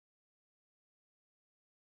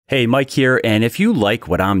Hey, Mike here. And if you like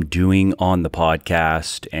what I'm doing on the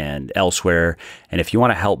podcast and elsewhere, and if you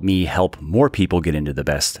want to help me help more people get into the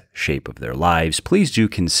best shape of their lives, please do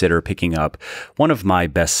consider picking up one of my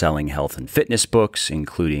best-selling health and fitness books,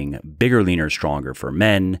 including Bigger, Leaner, Stronger for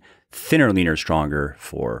Men, Thinner, Leaner, Stronger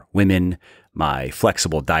for Women, my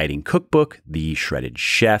flexible dieting cookbook, The Shredded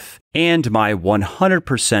Chef, and my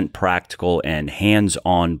 100% practical and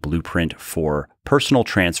hands-on blueprint for personal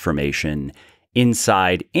transformation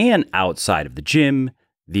inside and outside of the gym,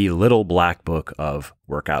 The Little Black Book of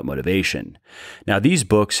Workout Motivation. Now, these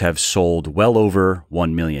books have sold well over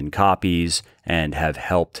 1 million copies and have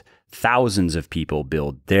helped thousands of people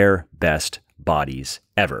build their best bodies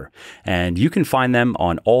ever. And you can find them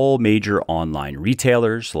on all major online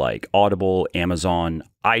retailers like Audible, Amazon,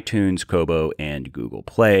 iTunes, Kobo, and Google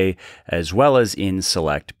Play, as well as in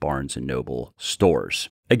select Barnes & Noble stores.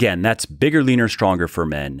 Again, that's Bigger, Leaner, Stronger for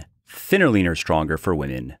Men, Thinner, Leaner, Stronger for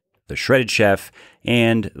Women, The Shredded Chef,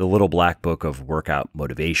 and The Little Black Book of Workout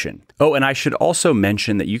Motivation. Oh, and I should also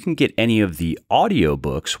mention that you can get any of the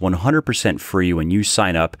audiobooks 100% free when you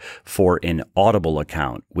sign up for an Audible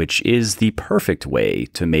account, which is the perfect way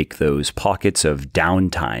to make those pockets of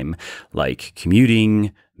downtime like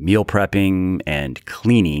commuting, meal prepping, and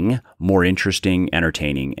cleaning more interesting,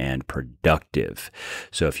 entertaining, and productive.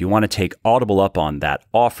 So if you want to take Audible up on that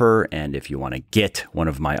offer, and if you want to get one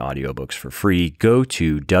of my audiobooks for free, go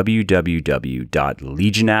to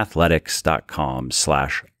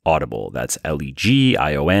www.legionathletics.com/audible. That's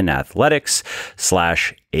LEGION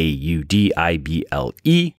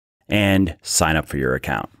athletics/AUDIBLE and sign up for your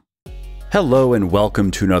account. Hello and welcome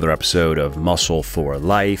to another episode of Muscle for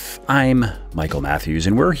Life. I'm Michael Matthews,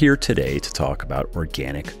 and we're here today to talk about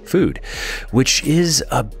organic food, which is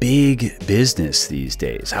a big business these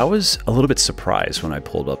days. I was a little bit surprised when I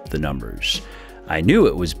pulled up the numbers. I knew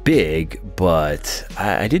it was big, but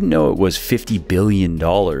I didn't know it was $50 billion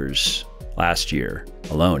last year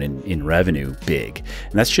alone in revenue big.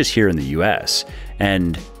 And that's just here in the US.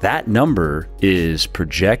 And that number is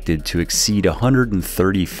projected to exceed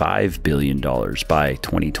 $135 billion by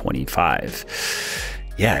 2025.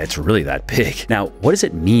 Yeah, it's really that big. Now, what does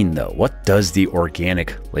it mean though? What does the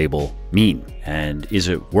organic label mean? And is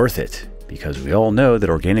it worth it? Because we all know that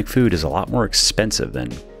organic food is a lot more expensive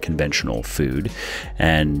than conventional food.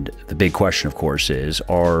 And the big question, of course, is,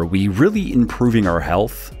 are we really improving our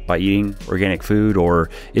health by eating organic food? Or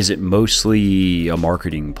is it mostly a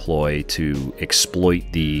marketing ploy to exploit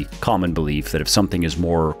the common belief that if something is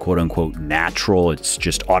more quote unquote natural, it's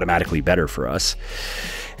just automatically better for us?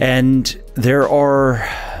 And there are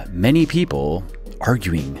many people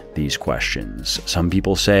arguing these questions. Some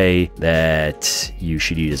people say that you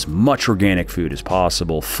should eat as much organic food as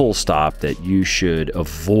possible, full stop, that you should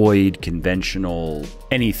avoid conventional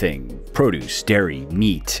anything, produce, dairy,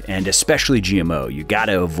 meat, and especially GMO. You got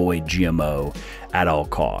to avoid GMO at all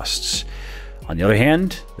costs. On the other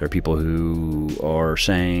hand, there are people who are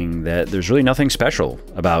saying that there's really nothing special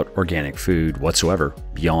about organic food whatsoever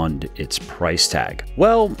beyond its price tag.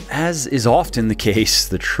 Well, as is often the case,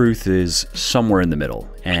 the truth is somewhere in the middle.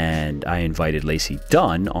 And I invited Lacey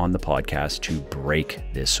Dunn on the podcast to break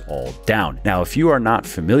this all down. Now, if you are not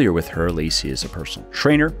familiar with her, Lacey is a personal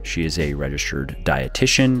trainer. She is a registered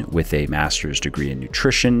dietitian with a master's degree in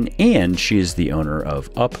nutrition, and she is the owner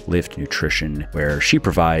of Uplift Nutrition, where she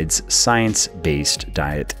provides science-based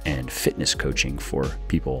diet and fitness coaching for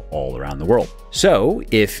people all around the world. So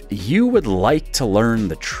if you would like to learn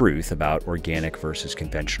the truth about organic versus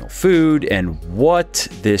conventional food and what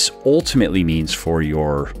this ultimately means for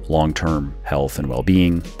your long-term health and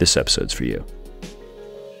well-being, this episode's for you.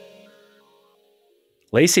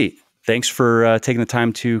 Lacey, thanks for taking the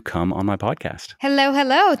time to come on my podcast. Hello,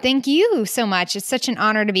 hello. Thank you so much. It's such an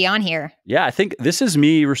honor to be on here. Yeah, I think this is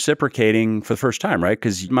me reciprocating for the first time, right?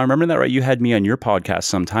 Because am I remembering that right? You had me on your podcast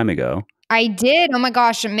some time ago. I did. Oh my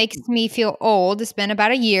gosh, it makes me feel old. It's been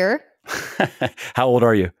about a year. How old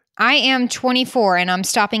are you? I am 24 and I'm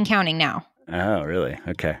stopping counting now. Oh, really?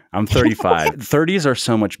 Okay. I'm 35. 30s are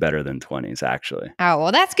so much better than 20s, actually. Oh,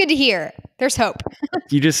 well, that's good to hear. There's hope.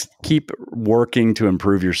 You just keep working to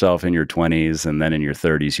improve yourself in your 20s, and then in your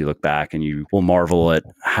 30s, you look back and you will marvel at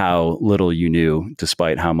how little you knew,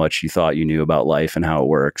 despite how much you thought you knew about life and how it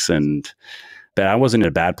works. But I wasn't in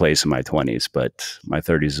a bad place in my 20s, but my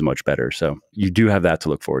 30s is much better. So you do have that to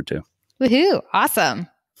look forward to. Woohoo. Awesome.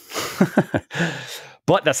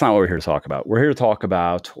 But that's not what we're here to talk about. We're here to talk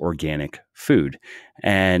about organic food.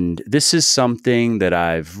 And this is something that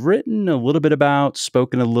I've written a little bit about,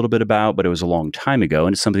 spoken a little bit about, but it was a long time ago.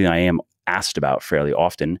 And it's something I am asked about fairly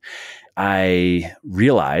often. I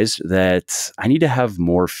realized that I need to have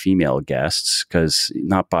more female guests because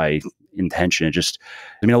not by intention,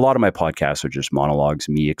 a lot of my podcasts are just monologues,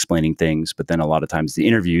 me explaining things, but then a lot of times the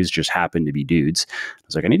interviews just happen to be dudes. I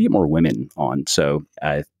was like, I need to get more women on. So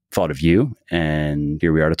I thought of you, and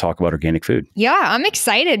here we are to talk about organic food. Yeah, I'm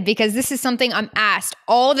excited because this is something I'm asked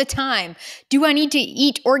all the time. Do I need to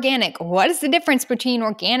eat organic? What is the difference between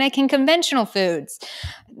organic and conventional foods?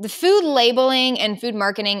 The food labeling and food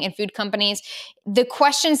marketing and food companies, the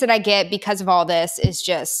questions that I get because of all this is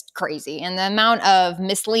just crazy. And the amount of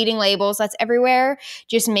misleading labels that's everywhere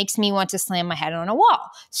just makes me want to slam my head on a wall.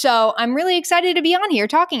 So I'm really excited to be on here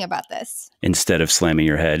talking about this. Instead of slamming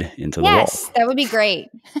your head into the wall. Yes, that would be great.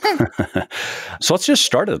 So let's just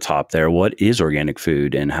start at the top there. What is organic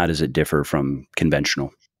food and how does it differ from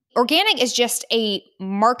conventional? Organic is just a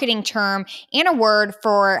marketing term and a word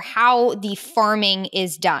for how the farming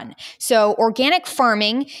is done. So organic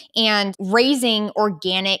farming and raising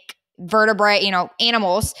organic vertebrate,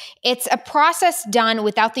 animals, it's a process done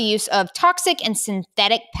without the use of toxic and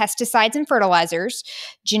synthetic pesticides and fertilizers,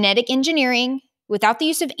 genetic engineering, without the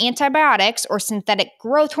use of antibiotics or synthetic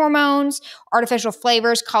growth hormones, artificial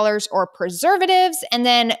flavors, colors, or preservatives, and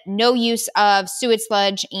then no use of sewage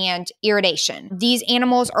sludge and irrigation. These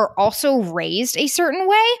animals are also raised a certain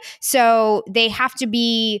way, so they have to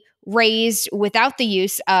be raised without the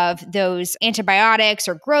use of those antibiotics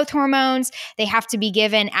or growth hormones. They have to be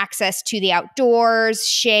given access to the outdoors,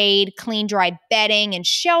 shade, clean, dry bedding, and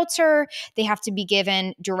shelter. They have to be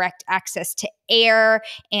given direct access to air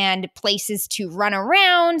and places to run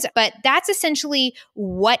around. But that's essentially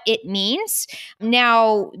what it means.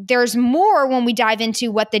 Now, there's more when we dive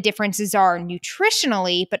into what the differences are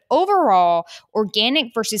nutritionally, but overall,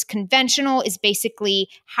 organic versus conventional is basically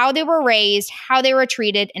how they were raised, how they were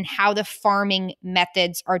treated, and how the farming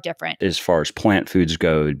methods are different. As far as plant foods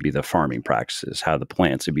go, it'd be the farming practices, how the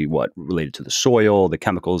plants would be related to the soil, the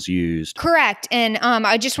chemicals used. Correct. And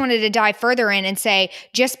I just wanted to dive further in and say,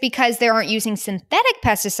 just because they aren't using synthetic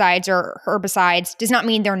pesticides or herbicides does not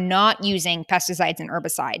mean they're not using pesticides and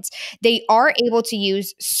herbicides. They are able to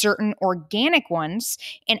use certain organic ones.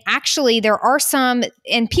 And actually, there are some,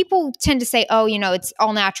 and people tend to say, oh, it's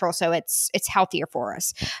all natural, so it's healthier for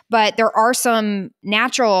us. But there are some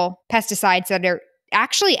natural pesticides that are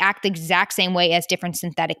actually act the exact same way as different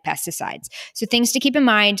synthetic pesticides. So things to keep in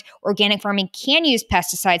mind, organic farming can use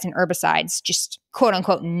pesticides and herbicides, just quote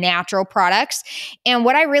unquote natural products. And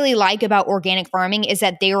what I really like about organic farming is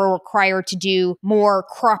that they are required to do more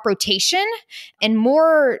crop rotation and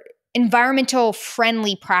more environmental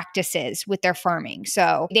friendly practices with their farming.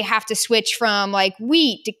 So they have to switch from like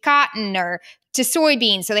wheat to cotton or to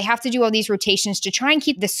soybeans. So they have to do all these rotations to try and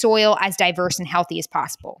keep the soil as diverse and healthy as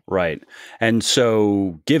possible. Right. And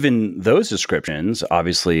so given those descriptions,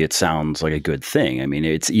 obviously it sounds like a good thing. I mean,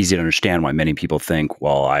 it's easy to understand why many people think,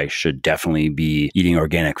 well, I should definitely be eating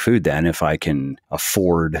organic food then if I can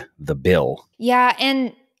afford the bill. Yeah.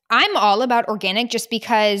 And I'm all about organic just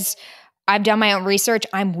because I've done my own research.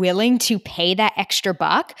 I'm willing to pay that extra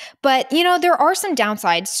buck. But, there are some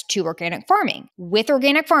downsides to organic farming. With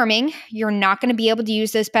organic farming, you're not going to be able to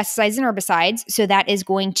use those pesticides and herbicides. So that is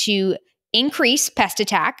going to increase pest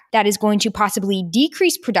attack. That is going to possibly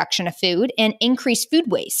decrease production of food and increase food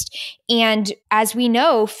waste. And as we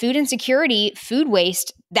know, food insecurity, food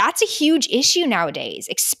waste, that's a huge issue nowadays,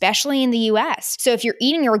 especially in the US. So if you're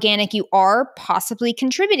eating organic, you are possibly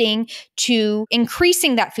contributing to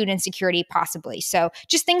increasing that food insecurity possibly. So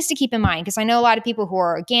just things to keep in mind, because I know a lot of people who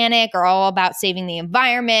are organic are all about saving the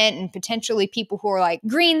environment, and potentially people who are like,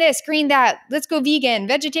 green this, green that, let's go vegan,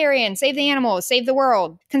 vegetarian, save the animals, save the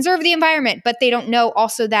world, conserve the environment. But they don't know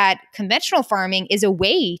also that conventional farming is a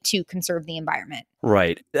way to conserve the environment.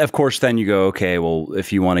 Right. Of course, then you go, okay, well,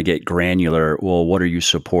 if you want to get granular, well, what are you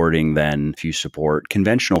supporting then if you support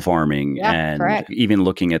conventional farming? Yeah, and correct. even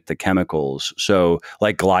looking at the chemicals? So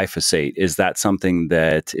like glyphosate, is that something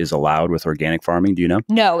that is allowed with organic farming? Do you know?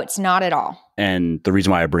 No, it's not at all. And the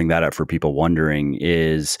reason why I bring that up for people wondering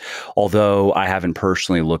is, although I haven't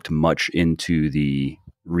personally looked much into the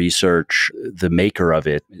research, the maker of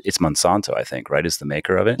it, it's Monsanto, I think, right? Is the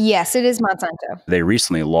maker of it? Yes, it is Monsanto. They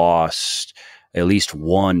recently lost at least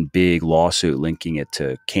one big lawsuit linking it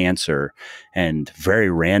to cancer, and very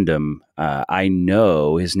random. I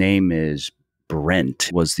know his name is Brent,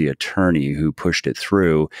 was the attorney who pushed it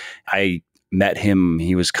through. I met him.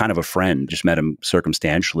 He was kind of a friend, just met him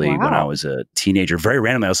circumstantially when I was a teenager. Very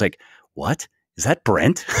randomly, I was like, what? Is that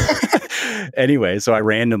Brent? Anyway, so I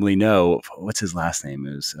randomly know what's his last name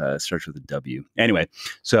is starts with a W. Anyway,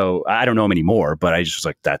 so I don't know him anymore, but I just was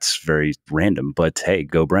like, that's very random. But hey,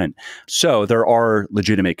 go Brent. So there are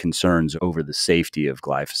legitimate concerns over the safety of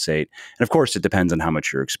glyphosate. And of course, it depends on how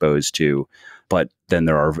much you're exposed to. But then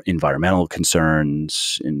there are environmental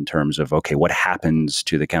concerns in terms of, okay, what happens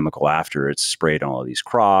to the chemical after it's sprayed on all these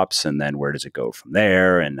crops? And then where does it go from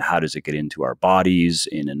there? And how does it get into our bodies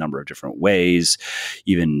in a number of different ways,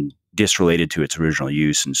 even disrelated to its original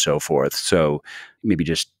use and so forth. So maybe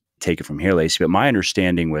just take it from here, Lacey. But my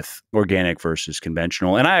understanding with organic versus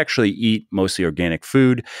conventional, and I actually eat mostly organic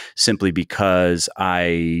food simply because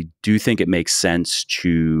I do think it makes sense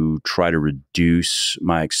to try to reduce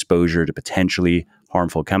my exposure to potentially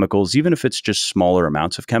harmful chemicals, even if it's just smaller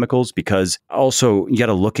amounts of chemicals, because also you got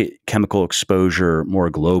to look at chemical exposure more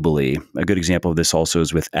globally. A good example of this also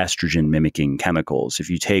is with estrogen mimicking chemicals. If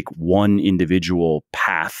you take one individual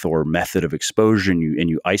path or method of exposure and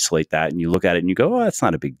you isolate that and you look at it and you go, oh, that's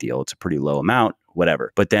not a big deal. It's a pretty low amount,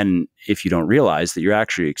 whatever. But then if you don't realize that you're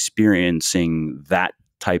actually experiencing that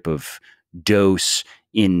type of dose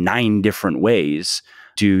in 9 different ways,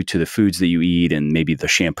 due to the foods that you eat and maybe the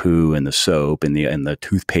shampoo and the soap and the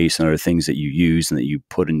toothpaste and other things that you use and that you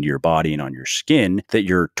put into your body and on your skin, that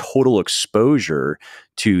your total exposure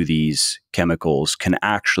to these chemicals can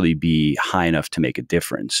actually be high enough to make a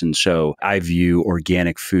difference. And so I view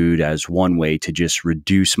organic food as one way to just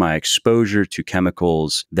reduce my exposure to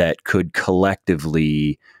chemicals that could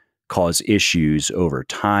collectively cause issues over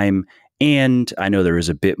time. And I know there is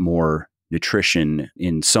a bit more nutrition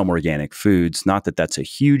in some organic foods. Not that that's a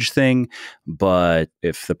huge thing, but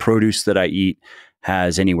if the produce that I eat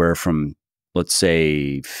has anywhere from, let's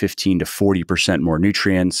say, 15 to 40% more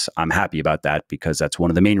nutrients, I'm happy about that because that's one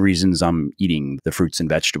of the main reasons I'm eating the fruits and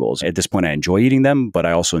vegetables. At this point, I enjoy eating them, but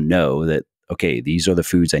I also know that, okay, these are the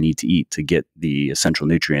foods I need to eat to get the essential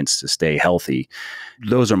nutrients to stay healthy.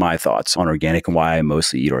 Those are my thoughts on organic and why I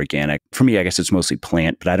mostly eat organic. For me, I guess it's mostly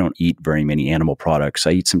plant, but I don't eat very many animal products.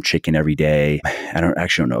 I eat some chicken every day. I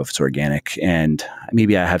don't know if it's organic. And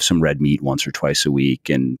maybe I have some red meat once or twice a week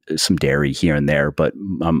and some dairy here and there, but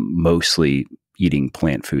I'm mostly eating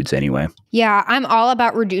plant foods anyway. Yeah, I'm all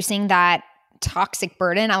about reducing that toxic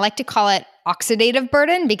burden. I like to call it oxidative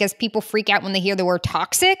burden because people freak out when they hear the word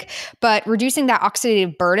toxic, but reducing that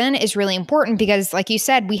oxidative burden is really important because, like you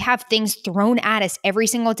said, we have things thrown at us every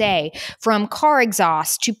single day, from car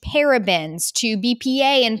exhaust to parabens to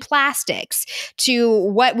BPA and plastics to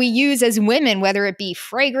what we use as women, whether it be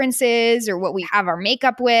fragrances or what we have our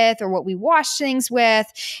makeup with or what we wash things with,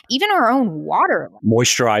 even our own water.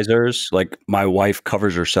 Moisturizers, like my wife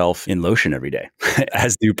covers herself in lotion every day,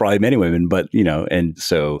 as do probably many women, but and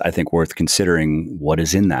so I think worth considering what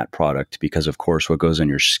is in that product because, of course, what goes on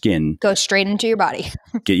your skin goes straight into your body.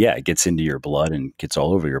 It gets into your blood and gets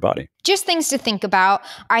all over your body. Just things to think about.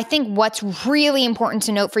 I think what's really important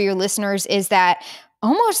to note for your listeners is that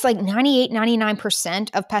almost like 98, 99%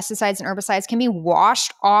 of pesticides and herbicides can be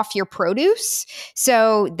washed off your produce.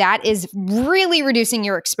 So that is really reducing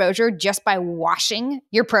your exposure just by washing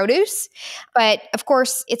your produce. But of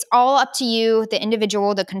course, it's all up to you, the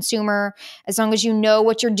individual, the consumer, as long as you know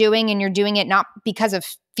what you're doing and you're doing it not because of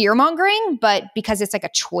fear mongering, but because it's like a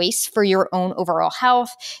choice for your own overall health,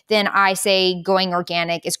 then I say going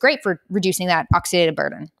organic is great for reducing that oxidative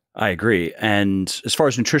burden. I agree. And as far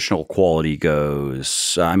as nutritional quality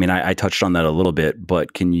goes, I touched on that a little bit,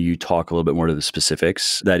 but can you talk a little bit more to the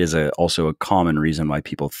specifics? That is also a common reason why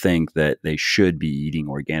people think that they should be eating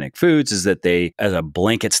organic foods is that they, as a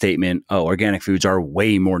blanket statement, organic foods are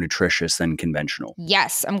way more nutritious than conventional.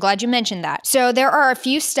 Yes, I'm glad you mentioned that. So there are a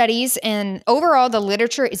few studies, and overall the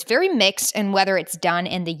literature is very mixed in whether it's done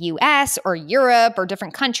in the US or Europe or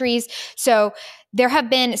different countries. So there have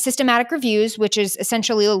been systematic reviews, which is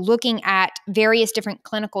essentially looking at various different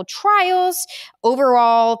clinical trials,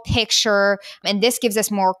 overall picture, and this gives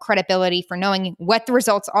us more credibility for knowing what the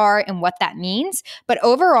results are and what that means. But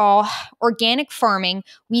overall, organic farming,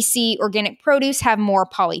 we see organic produce have more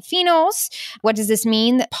polyphenols. What does this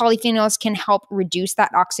mean? Polyphenols can help reduce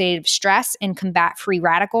that oxidative stress and combat free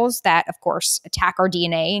radicals that, of course, attack our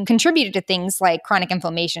DNA and contribute to things like chronic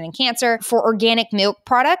inflammation and cancer. For organic milk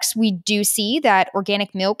products, we do see that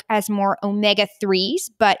organic milk has more omega-3s,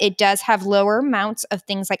 but it does have lower amounts of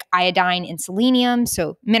things like iodine and selenium,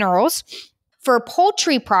 so minerals. For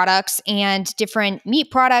poultry products and different meat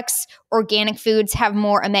products, Organic foods have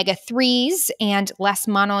more omega-3s and less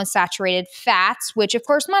monounsaturated fats, which of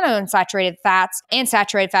course monounsaturated fats and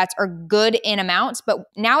saturated fats are good in amounts. But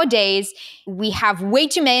nowadays we have way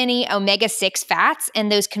too many omega-6 fats,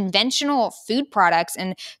 and those conventional food products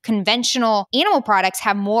and conventional animal products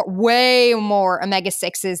have way more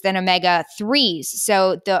omega-6s than omega-3s.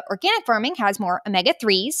 So the organic farming has more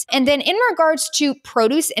omega-3s. And then in regards to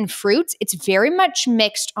produce and fruits, it's very much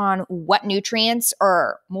mixed on what nutrients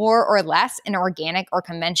are more or less in organic or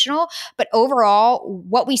conventional. But overall,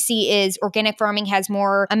 what we see is organic farming has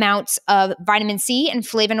more amounts of vitamin C and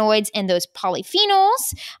flavonoids and those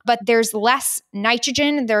polyphenols, but there's less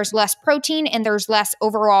nitrogen, there's less protein, and there's less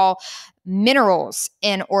overall minerals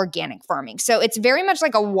in organic farming. So it's very much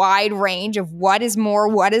like a wide range of what is more,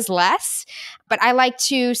 what is less. But I like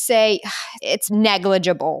to say it's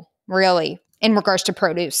negligible, really, in regards to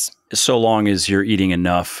produce. So long as you're eating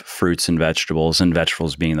enough fruits and vegetables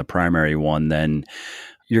being the primary one, then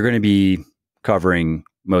you're going to be covering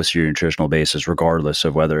most of your nutritional bases, regardless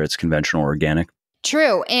of whether it's conventional or organic.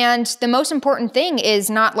 True. And the most important thing is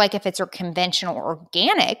not like if it's conventional or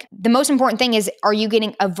organic. The most important thing is, are you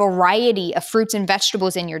getting a variety of fruits and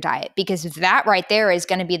vegetables in your diet? Because that right there is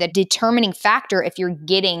going to be the determining factor if you're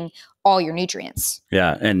getting all your nutrients.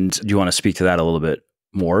 Yeah. And do you want to speak to that a little bit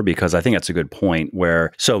more? Because I think that's a good point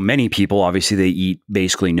where so many people, obviously they eat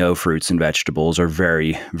basically no fruits and vegetables or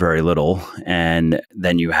very, very little. And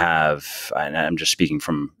then you have, and I'm just speaking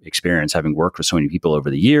from experience, having worked with so many people over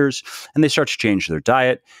the years, and they start to change their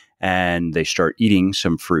diet and they start eating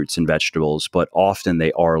some fruits and vegetables, but often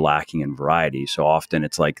they are lacking in variety. So often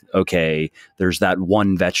it's like, okay, there's that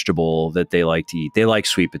one vegetable that they like to eat. They like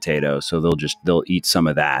sweet potato. So they'll eat some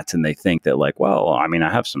of that. And they think that like, well, I mean,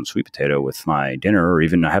 I have some sweet potato with my dinner, or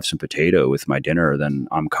even I have some potato with my dinner, then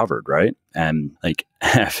I'm covered, right? And like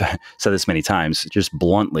I've said this many times, just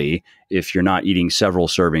bluntly, if you're not eating several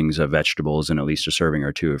servings of vegetables and at least a serving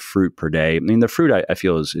or two of fruit per day, I mean, the fruit I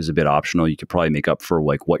feel is a bit optional. You could probably make up for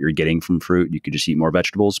like what you're getting from fruit. You could just eat more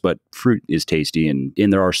vegetables, but fruit is tasty. And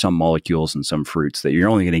there are some molecules in some fruits that you're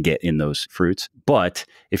only going to get in those fruits. But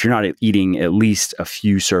if you're not eating at least a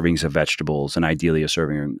few servings of vegetables and ideally a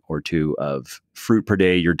serving or two of fruit per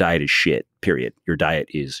day, your diet is shit, period. Your diet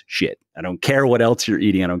is shit. I don't care what else you're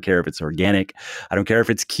eating. I don't care if it's organic. I don't care if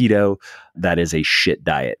it's keto. That is a shit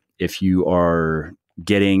diet. If you are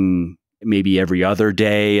getting maybe every other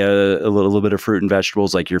day a little bit of fruit and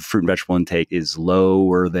vegetables, like your fruit and vegetable intake is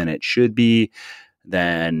lower than it should be,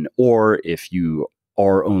 then, or if you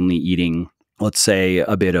are only eating, let's say,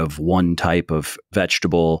 a bit of one type of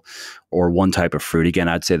vegetable or one type of fruit. Again,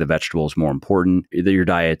 I'd say the vegetable is more important. Your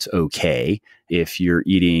diet's okay. If you're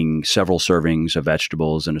eating several servings of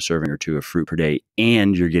vegetables and a serving or two of fruit per day,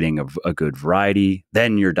 and you're getting a good variety,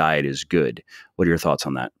 then your diet is good. What are your thoughts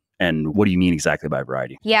on that? And what do you mean exactly by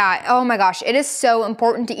variety? Yeah. Oh my gosh. It is so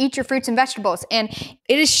important to eat your fruits and vegetables. And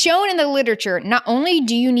it is shown in the literature, not only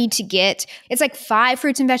do you need to get, it's like 5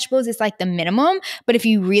 fruits and vegetables, it's like the minimum. But if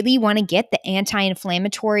you really want to get the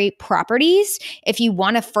anti-inflammatory properties, if you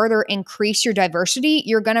want to further increase your diversity,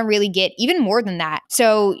 you're going to really get even more than that.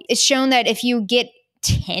 So it's shown that if you get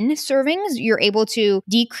 10 servings, you're able to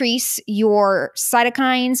decrease your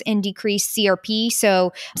cytokines and decrease CRP.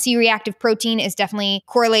 So C-reactive protein is definitely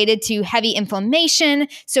correlated to heavy inflammation.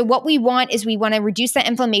 So what we want is we want to reduce that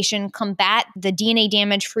inflammation, combat the DNA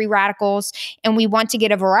damage, free radicals, and we want to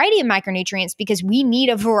get a variety of micronutrients because we need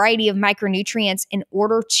a variety of micronutrients in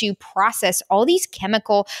order to process all these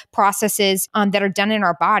chemical processes that are done in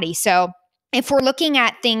our body. So if we're looking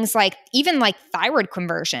at things like even like thyroid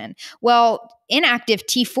conversion, well, inactive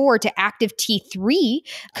T4 to active T3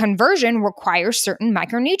 conversion requires certain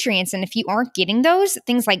micronutrients. And if you aren't getting those,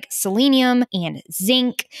 things like selenium and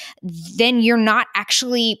zinc, then you're not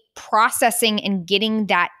actually processing and getting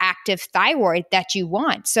that active thyroid that you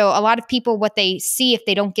want. So a lot of people, what they see if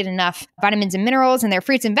they don't get enough vitamins and minerals in their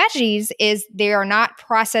fruits and veggies is they are not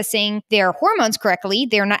processing their hormones correctly.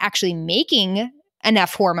 They're not actually making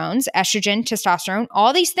enough hormones, estrogen, testosterone,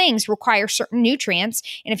 all these things require certain nutrients.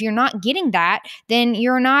 And if you're not getting that, then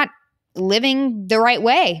you're not living the right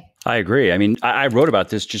way. I agree. I mean, I wrote about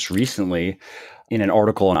this just recently in an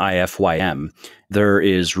article on IFYM. There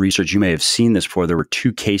is research, you may have seen this before. There were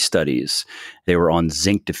 2 case studies. They were on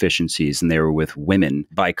zinc deficiencies and they were with women.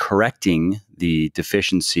 By correcting the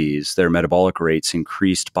deficiencies, their metabolic rates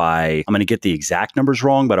increased by, I'm going to get the exact numbers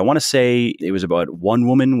wrong, but I want to say it was about one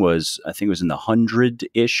woman was, I think it was in the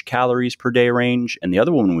 100-ish calories per day range. And the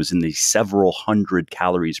other woman was in the several hundred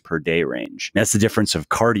calories per day range. And that's the difference of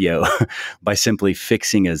cardio by simply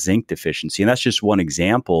fixing a zinc deficiency. And that's just one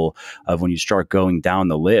example of when you start going down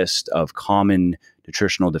the list of common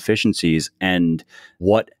nutritional deficiencies and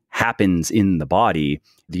what happens in the body.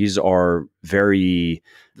 These are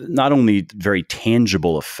not only very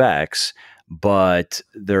tangible effects, but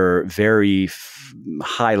they're very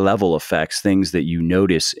high level effects, things that you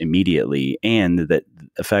notice immediately, and that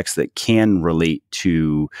effects that can relate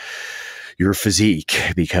to your physique,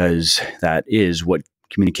 because that is what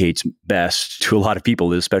communicates best to a lot of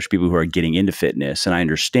people, especially people who are getting into fitness. And I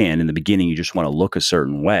understand in the beginning, you just want to look a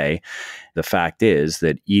certain way. The fact is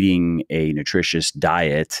that eating a nutritious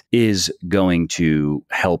diet is going to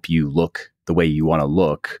help you look the way you want to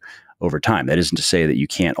look over time. That isn't to say that you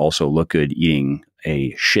can't also look good eating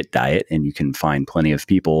a shit diet, and you can find plenty of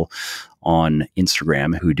people on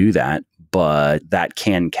Instagram who do that, but that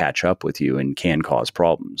can catch up with you and can cause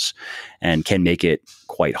problems and can make it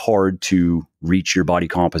quite hard to reach your body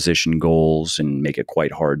composition goals and make it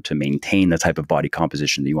quite hard to maintain the type of body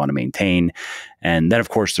composition that you want to maintain. And then, of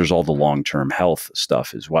course, there's all the long-term health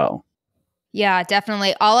stuff as well. Yeah,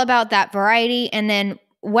 definitely. All about that variety. And then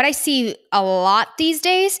what I see a lot these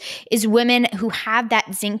days is women who have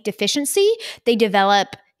that zinc deficiency. They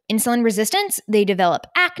develop insulin resistance, they develop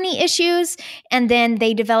acne issues, and then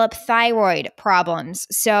they develop thyroid problems.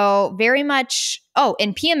 So very much,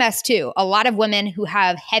 and PMS too. A lot of women who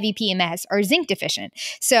have heavy PMS are zinc deficient.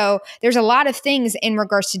 So there's a lot of things in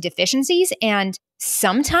regards to deficiencies, and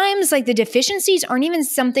sometimes like the deficiencies aren't even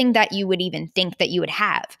something that you would even think that you would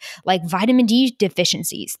have, like vitamin D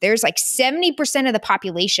deficiencies. There's like 70% of the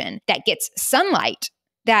population that gets sunlight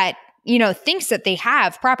that thinks that they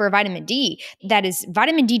have proper vitamin D, that is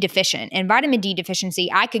vitamin D deficient. And vitamin D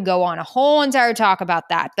deficiency, I could go on a whole entire talk about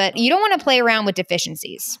that, but you don't want to play around with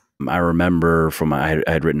deficiencies. I remember I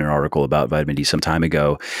had written an article about vitamin D some time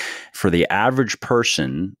ago. For the average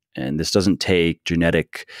person, and this doesn't take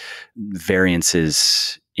genetic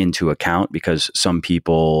variances into account because some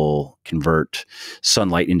people convert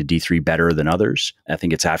sunlight into D3 better than others. I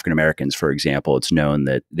think it's African Americans, for example. It's known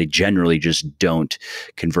that they generally just don't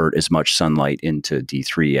convert as much sunlight into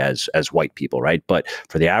D3 as white people, right? But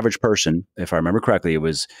for the average person, if I remember correctly,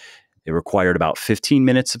 it required about 15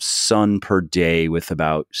 minutes of sun per day with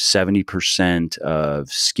about 70% of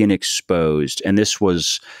skin exposed. And is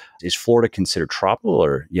Florida considered tropical?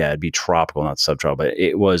 Or yeah, it'd be tropical, not subtropical, but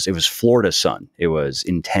it was Florida sun. It was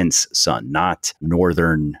intense sun, not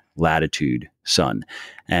northern latitude sun.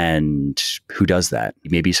 And who does that?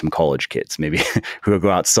 Maybe some college kids, maybe who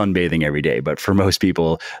go out sunbathing every day. But for most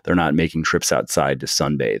people, they're not making trips outside to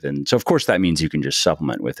sunbathe. And so, of course, that means you can just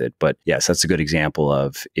supplement with it. But yes, that's a good example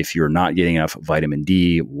of if you're not getting enough vitamin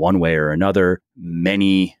D one way or another,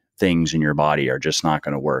 many things in your body are just not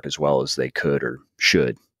going to work as well as they could or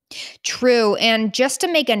should. True. And just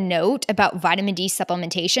to make a note about vitamin D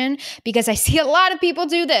supplementation, because I see a lot of people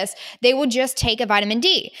do this, they will just take a vitamin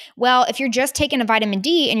D. Well, if you're just taking a vitamin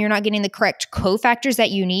D and you're not getting the correct cofactors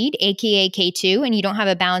that you need, aka K2, and you don't have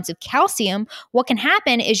a balance of calcium, what can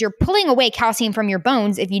happen is you're pulling away calcium from your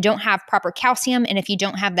bones if you don't have proper calcium and if you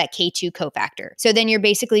don't have that K2 cofactor. So then you're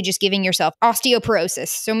basically just giving yourself osteoporosis.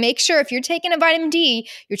 So make sure if you're taking a vitamin D,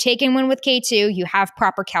 you're taking one with K2, you have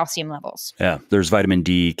proper calcium levels. Yeah, there's vitamin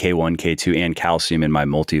D, K1, K2, and calcium in my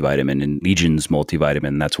multivitamin and Legion's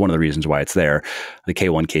multivitamin. That's one of the reasons why it's there, the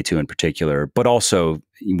K1, K2 in particular. But also,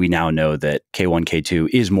 we now know that K1, K2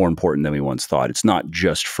 is more important than we once thought. It's not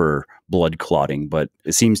just for blood clotting, but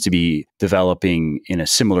it seems to be developing in a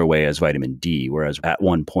similar way as vitamin D, whereas at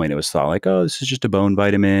one point it was thought like, oh, this is just a bone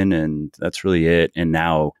vitamin and that's really it. And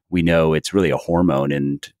now we know it's really a hormone,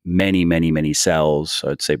 and many, many, many cells,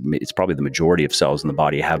 I'd say it's probably the majority of cells in the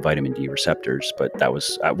body have vitamin D receptors, but that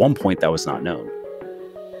was at one point that was not known.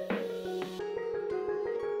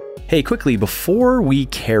 Hey, quickly, before we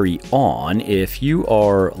carry on, if you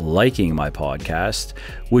are liking my podcast,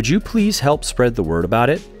 would you please help spread the word about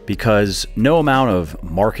it? Because no amount of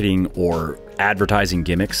marketing or advertising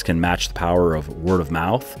gimmicks can match the power of word of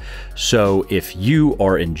mouth. So if you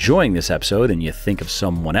are enjoying this episode and you think of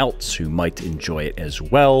someone else who might enjoy it as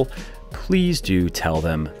well, please do tell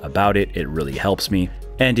them about it. It really helps me.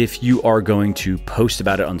 And if you are going to post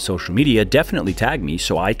about it on social media, definitely tag me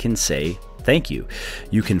so I can say thank you.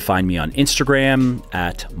 You can find me on Instagram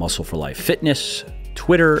at Muscle for Life Fitness,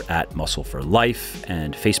 Twitter at Muscle for Life,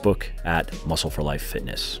 and Facebook at Muscle for Life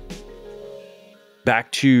Fitness.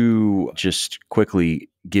 Back to just quickly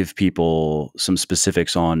give people some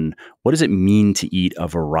specifics on what does it mean to eat a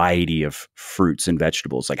variety of fruits and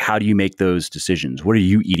vegetables? Like, how do you make those decisions? What are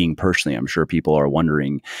you eating personally? I'm sure people are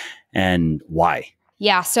wondering, and why?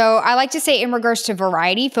 Yeah, so I like to say in regards to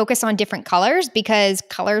variety, focus on different colors because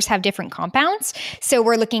colors have different compounds. So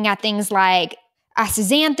we're looking at things like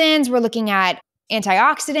astaxanthins, we're looking at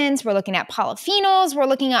antioxidants, we're looking at polyphenols, we're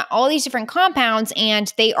looking at all these different compounds,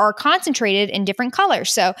 and they are concentrated in different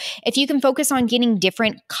colors. So if you can focus on getting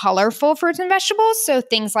different colorful fruits and vegetables, so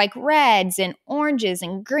things like reds and oranges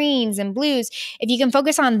and greens and blues, if you can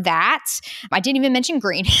focus on that, I didn't even mention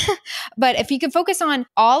green, but if you can focus on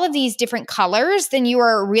all of these different colors, then you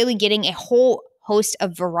are really getting a whole host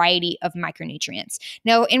of variety of micronutrients.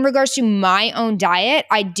 Now, in regards to my own diet,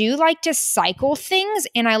 I do like to cycle things,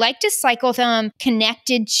 and I like to cycle them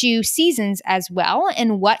connected to seasons as well,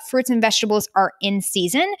 and what fruits and vegetables are in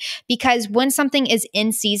season, because when something is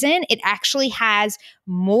in season, it actually has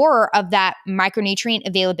more of that micronutrient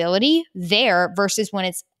availability there versus when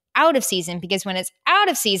it's out of season, because when it's out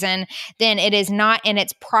of season, then it is not in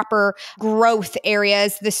its proper growth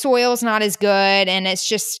areas. The soil's not as good, and it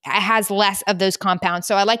has less of those compounds.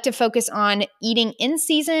 So I like to focus on eating in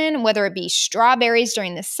season, whether it be strawberries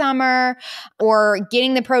during the summer or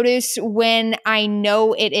getting the produce when I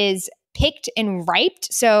know it is picked and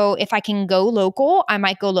riped. So if I can go local, I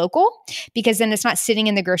might go local, because then it's not sitting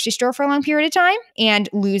in the grocery store for a long period of time and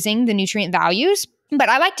losing the nutrient values. But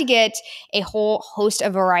I like to get a whole host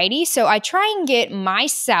of variety. So I try and get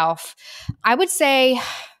myself, I would say,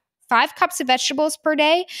 5 cups of vegetables per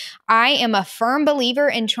day. I am a firm believer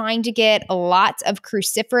in trying to get lots of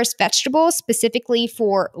cruciferous vegetables, specifically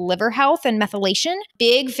for liver health and methylation.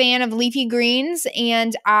 Big fan of leafy greens,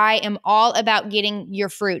 and I am all about getting your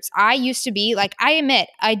fruits. I used to be like, I admit,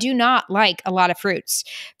 I do not like a lot of fruits.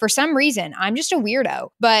 For some reason, I'm just a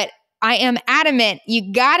weirdo, but I am adamant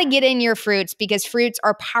you got to get in your fruits, because fruits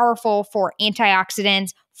are powerful for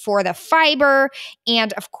antioxidants, for the fiber.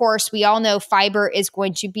 And of course, we all know fiber is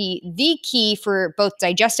going to be the key for both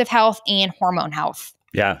digestive health and hormone health.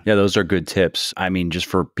 Yeah, those are good tips. I mean, just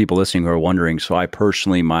for people listening who are wondering, so I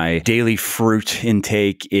personally, my daily fruit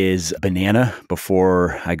intake is banana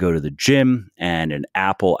before I go to the gym, and an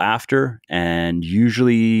apple after, and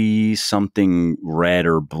usually something red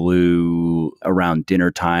or blue around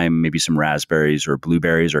dinner time. Maybe some raspberries or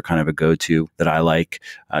blueberries are kind of a go-to that I like,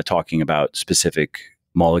 talking about specific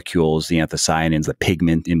molecules, the anthocyanins, the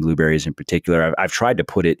pigment in blueberries in particular. I've tried to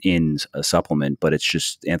put it in a supplement, but it's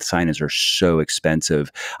just anthocyanins are so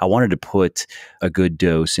expensive. I wanted to put a good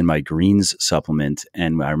dose in my greens supplement,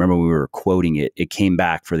 and I remember we were quoting it. It came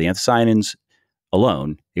back for the anthocyanins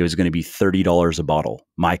alone, it was going to be $30 a bottle,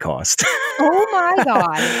 my cost. Oh my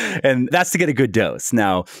God. And that's to get a good dose.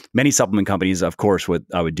 Now, many supplement companies, of course, what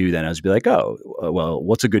I would do then is be like, oh, well,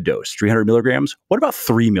 what's a good dose? 300 milligrams? What about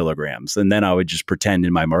 3 milligrams? And then I would just pretend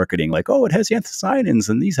in my marketing like, oh, it has anthocyanins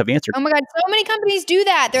and these have answered. Oh my God. So many companies do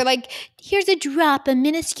that. They're like, here's a drop, a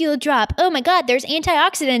minuscule drop. Oh my God, there's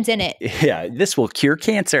antioxidants in it. Yeah, this will cure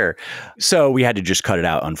cancer. So we had to just cut it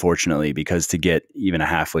out, unfortunately, because to get even a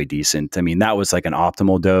halfway decent, I mean, that was like an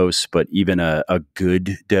optimal dose, but even a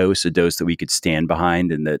good dose, a dose that we could stand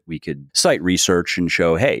behind and that we could cite research and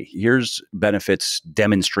show, hey, here's benefits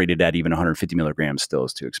demonstrated at even 150 milligrams still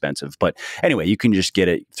is too expensive. But anyway, you can just get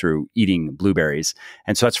it through eating blueberries.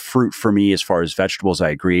 And so that's fruit for me. As far as vegetables, I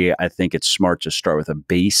agree. I think it's smart to start with a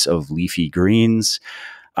base of leafy greens.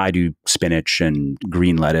 I do spinach and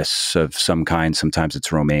green lettuce of some kind. Sometimes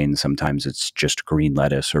it's romaine. Sometimes it's just green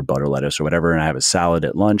lettuce or butter lettuce or whatever. And I have a salad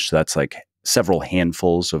at lunch. So that's like several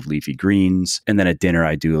handfuls of leafy greens. And then at dinner,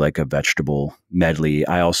 I do like a vegetable medley.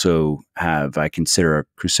 I also I consider a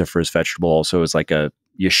cruciferous vegetable also as like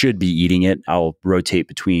you should be eating it. I'll rotate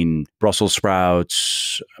between Brussels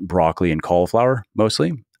sprouts, broccoli, and cauliflower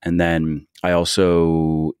mostly. And then I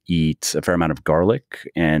also eat a fair amount of garlic,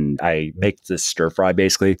 and I make this stir fry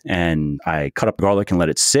basically, and I cut up garlic and let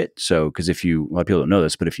it sit. So, because a lot of people don't know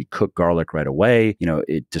this, but if you cook garlic right away,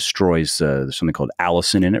 it destroys, there's something called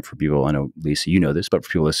allicin in it for people. I know, Lacey, you know this, but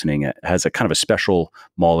for people listening, it has a kind of a special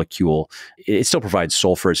molecule. It still provides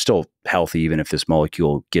sulfur. It's still healthy, even if this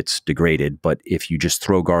molecule gets degraded. But if you just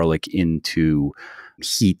throw garlic into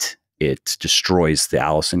heat, it destroys the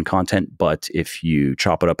allicin content. But if you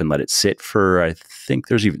chop it up and let it sit for, I think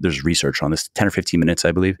there's research on this, 10 or 15 minutes,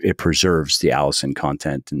 I believe, it preserves the allicin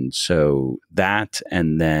content. And so that,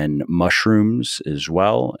 and then mushrooms as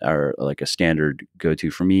well, are like a standard go-to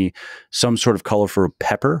for me. Some sort of colorful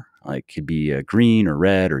pepper, like could be a green or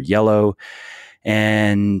red or yellow,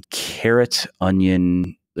 and carrot,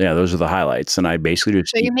 onion. Yeah, those are the highlights. And I basically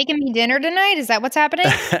just... So you're making me dinner tonight? Is that what's happening?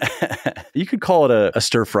 You could call it a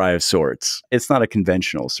stir fry of sorts. It's not a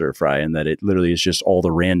conventional stir fry in that it literally is just all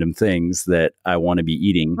the random things that I want to be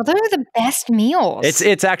eating. Well, those are the best meals.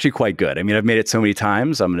 It's actually quite good. I mean, I've made it so many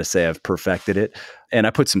times. I'm going to say I've perfected it. And I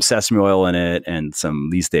put some sesame oil in it and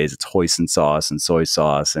these days it's hoisin sauce and soy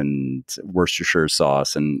sauce and Worcestershire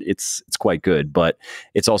sauce. And it's quite good, but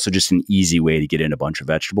it's also just an easy way to get in a bunch of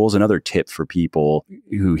vegetables. Another tip for people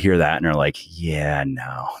who hear that and are like, yeah,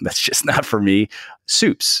 no, that's just not for me.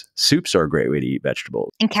 Soups are a great way to eat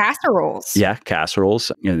vegetables. And casseroles. Yeah, casseroles.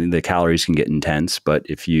 The calories can get intense, but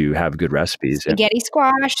if you have good recipes. Spaghetti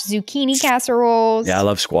squash, zucchini casseroles. Yeah, I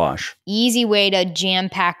love squash. Easy way to jam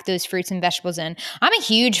pack those fruits and vegetables in. I'm a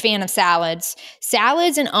huge fan of salads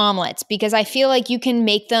and omelets, because I feel like you can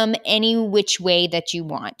make them any which way that you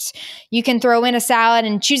want. You can throw in a salad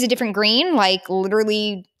and choose a different green, like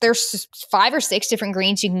literally there's 5 or 6 different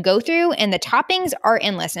greens you can go through, and the toppings are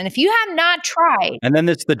endless. And if you have not tried. And then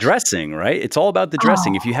it's the dressing, right? It's all about the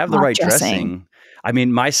dressing. If you have the right dressing. I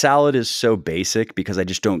mean, my salad is so basic because I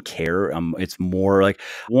just don't care. It's more like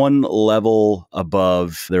one level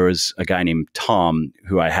above. There was a guy named Tom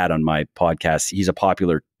who I had on my podcast. He's a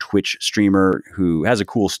popular Twitch streamer who has a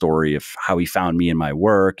cool story of how he found me in my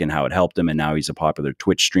work and how it helped him. And now he's a popular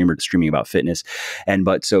Twitch streamer streaming about fitness.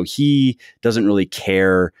 So he doesn't really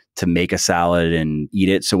care to make a salad and eat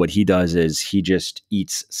it. So what he does is he just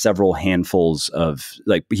eats several handfuls of,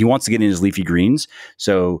 like, he wants to get in his leafy greens.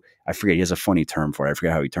 So I forget, he has a funny term for it. I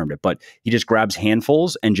forget how he termed it, but he just grabs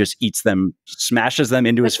handfuls and just eats them, smashes them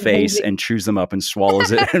into his face and chews them up and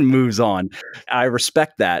swallows it and moves on. I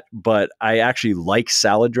respect that, but I actually like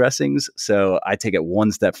salad dressings. So I take it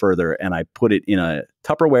one step further and I put it in a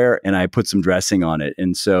Tupperware and I put some dressing on it.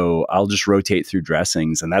 And so I'll just rotate through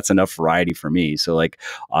dressings, and that's enough variety for me. So like,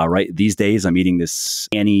 right these days I'm eating this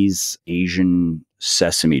Annie's Asian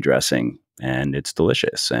sesame dressing, and it's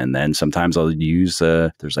delicious. And then sometimes I'll use,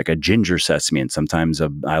 there's like a ginger sesame, and sometimes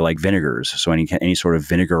I like vinegars. So any sort of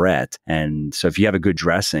vinaigrette. And so if you have a good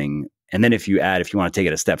dressing, and then if you want to take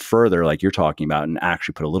it a step further, like you're talking about, and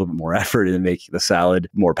actually put a little bit more effort into making the salad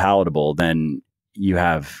more palatable, then you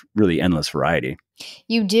have really endless variety.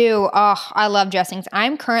 You do. Oh, I love dressings.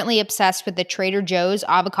 I'm currently obsessed with the Trader Joe's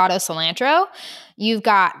avocado cilantro. You've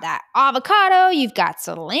got that avocado, you've got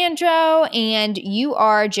cilantro, and you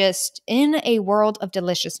are just in a world of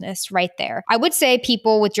deliciousness right there. I would say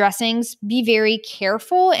people with dressings, be very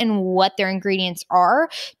careful in what their ingredients are,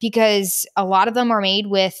 because a lot of them are made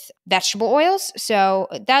with vegetable oils. So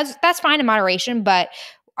that's fine in moderation, but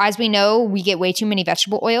as we know, we get way too many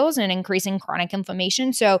vegetable oils and increasing chronic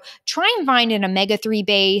inflammation. So try and find an omega-3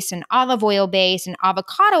 base, an olive oil base, an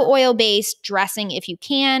avocado oil based dressing if you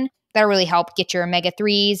can. That'll really help get your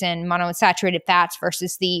omega-3s and monounsaturated fats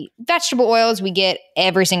versus the vegetable oils we get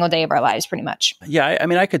every single day of our lives pretty much. Yeah, I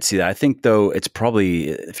mean, I could see that. I think, though, it's probably,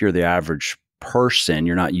 if you're the average person,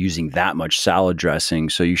 you're not using that much salad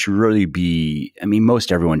dressing. So you should really be, I mean,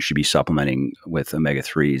 most everyone should be supplementing with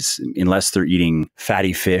omega-3s unless they're eating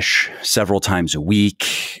fatty fish several times a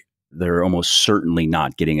week. They're almost certainly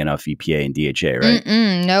not getting enough EPA and DHA,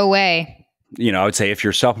 right? No way. I would say if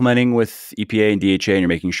you're supplementing with EPA and DHA and you're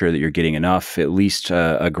making sure that you're getting enough, at least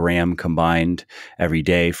a gram combined every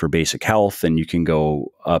day for basic health, and you can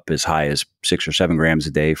go up as high as 6 or 7 grams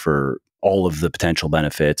a day for all of the potential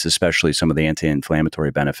benefits, especially some of the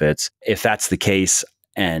anti-inflammatory benefits. If that's the case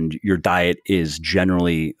and your diet is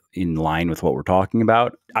generally in line with what we're talking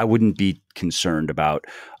about, I wouldn't be concerned about,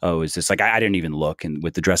 oh, is this like, I didn't even look. And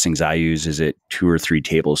with the dressings I use, is it 2 or 3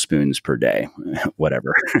 tablespoons per day?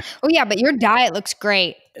 Whatever. Oh yeah, but your diet looks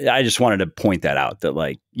great. I just wanted to point that out that,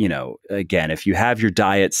 like, again, if you have your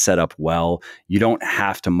diet set up well, you don't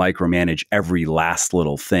have to micromanage every last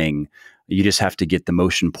little thing. You just have to get the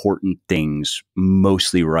most important things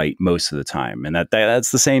mostly right most of the time. And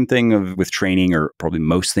that's the same thing with training, or probably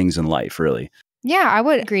most things in life, really. Yeah, I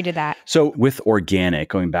would agree to that. So with organic,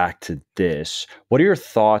 going back to this, what are your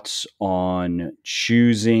thoughts on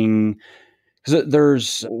choosing? Because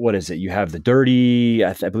there's, what is it? You have the dirty,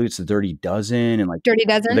 I believe it's the dirty dozen, and like Dirty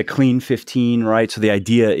dozen? the clean 15, right? So the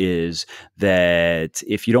idea is that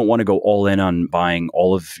if you don't want to go all in on buying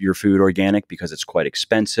all of your food organic because it's quite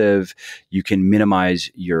expensive, you can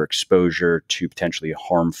minimize your exposure to potentially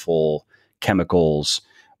harmful chemicals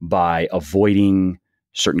by avoiding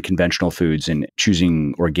certain conventional foods and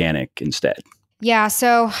choosing organic instead. Yeah,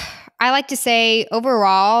 so I like to say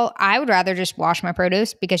overall, I would rather just wash my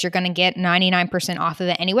produce because you're going to get 99% off of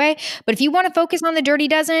it anyway. But if you want to focus on the dirty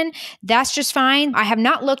dozen, that's just fine. I have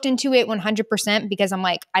not looked into it 100% because I'm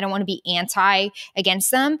like, I don't want to be anti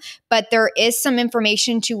against them. But there is some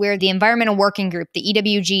information to where the Environmental Working Group, the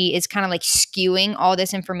EWG, is kind of like skewing all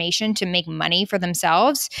this information to make money for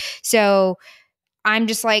themselves. So I'm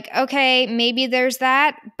just like, okay, maybe there's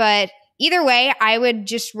that. But either way, I would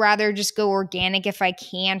just rather just go organic if I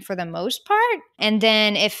can for the most part. And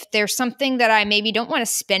then if there's something that I maybe don't want to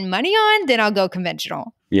spend money on, then I'll go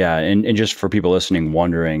conventional. Yeah. And just for people listening,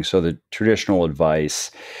 wondering, so the traditional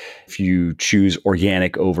advice, if you choose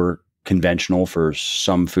organic over conventional for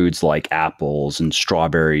some foods like apples and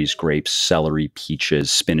strawberries, grapes, celery, peaches,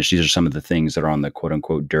 spinach, these are some of the things that are on the quote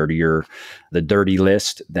unquote the dirty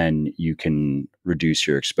list, then you can reduce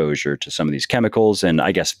your exposure to some of these chemicals. And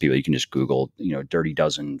I guess you can just Google, dirty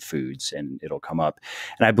dozen foods and it'll come up.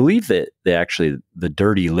 And I believe that the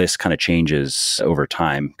dirty list kind of changes over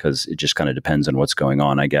time because it just kind of depends on what's going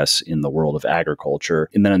on, I guess, in the world of agriculture.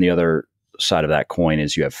 And then on the other side of that coin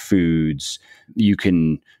is you have foods you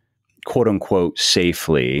can quote unquote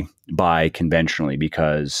safely buy conventionally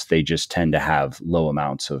because they just tend to have low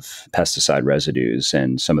amounts of pesticide residues.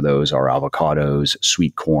 And some of those are avocados,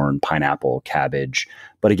 sweet corn, pineapple, cabbage.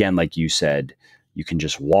 But again, like you said, you can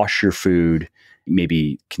just wash your food,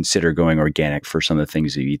 maybe consider going organic for some of the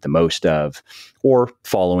things that you eat the most of, or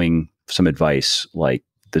following some advice like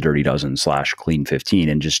the Dirty Dozen / Clean 15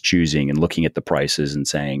 and just choosing and looking at the prices and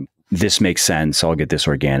saying, this makes sense. I'll get this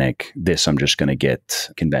organic. This I'm just going to get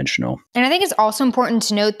conventional. And I think it's also important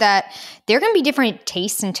to note that there can be different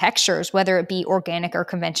tastes and textures, whether it be organic or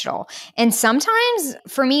conventional. And sometimes,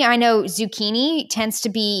 for me, I know zucchini tends to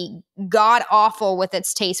be god awful with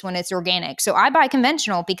its taste when it's organic. So I buy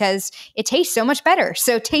conventional because it tastes so much better.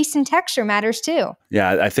 So taste and texture matters too.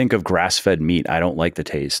 Yeah, I think of grass-fed meat. I don't like the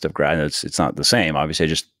taste of grass. It's not the same. Obviously, I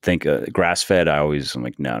just think grass-fed. I'm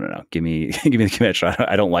like, no. Give me the conventional.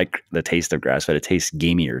 I don't like the taste of grass-fed. It tastes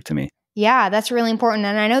gamier to me. Yeah, that's really important.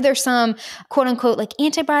 And I know there's some quote unquote like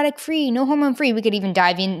antibiotic free, no hormone free. We could even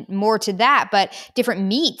dive in more to that, but different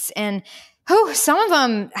meats and some of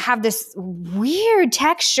them have this weird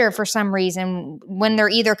texture for some reason when they're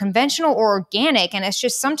either conventional or organic. And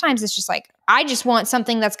sometimes it's just like, I just want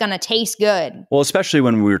something that's going to taste good. Well, especially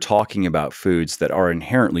when we're talking about foods that are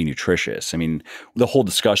inherently nutritious. I mean, the whole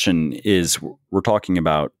discussion is we're talking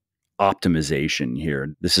about optimization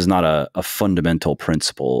here. This is not a fundamental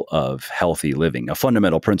principle of healthy living. A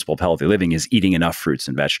fundamental principle of healthy living is eating enough fruits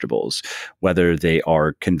and vegetables, whether they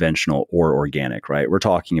are conventional or organic, right? We're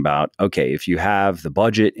talking about, okay, if you have the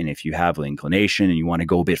budget and if you have the inclination and you want to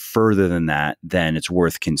go a bit further than that, then it's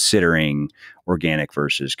worth considering organic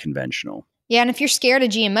versus conventional. Yeah, and if you're scared of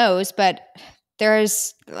GMOs, but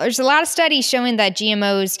there's a lot of studies showing that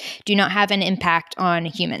GMOs do not have an impact on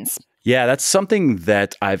humans. Yeah, that's something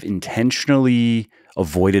that I've intentionally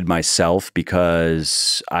avoided myself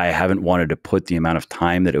because I haven't wanted to put the amount of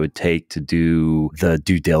time that it would take to do the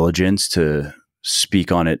due diligence to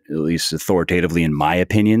speak on it, at least authoritatively in my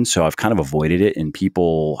opinion. So I've kind of avoided it, and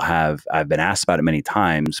I've been asked about it many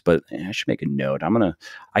times, but I should make a note.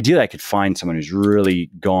 Ideally I could find someone who's really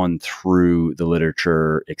gone through the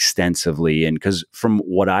literature extensively. And because from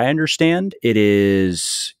what I understand, it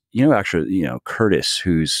is, Curtis,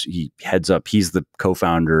 he he's the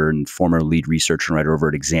co-founder and former lead researcher and writer over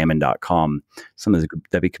at examine.com.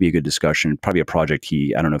 That could be a good discussion, probably a project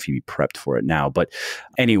I don't know if he'd be prepped for it now. But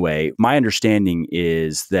anyway, my understanding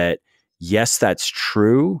is that, yes, that's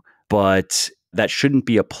true, but that shouldn't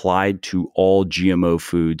be applied to all GMO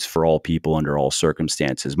foods for all people under all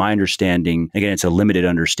circumstances. My understanding, again, it's a limited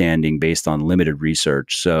understanding based on limited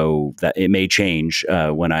research, so that it may change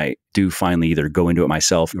when I do finally either go into it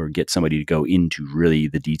myself or get somebody to go into really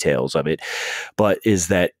the details of it. But is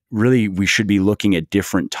that really we should be looking at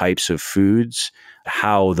different types of foods,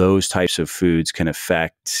 how those types of foods can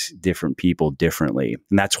affect different people differently.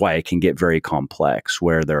 And that's why it can get very complex,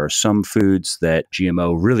 where there are some foods that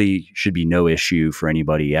GMO really should be no issue for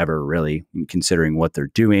anybody ever, really, considering what they're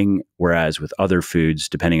doing. Whereas with other foods,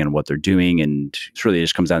 depending on what they're doing, and it really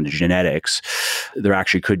just comes down to genetics, there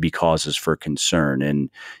actually could be causes for concern. And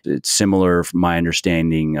it's similar, from my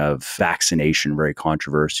understanding of vaccination, very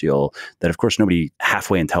controversial, that of course nobody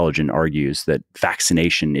halfway intelligent argues that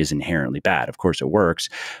vaccination is inherently bad. Of course it works,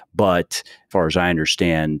 but as far as I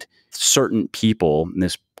understand, certain people, and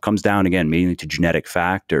this comes down again mainly to genetic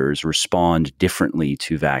factors, respond differently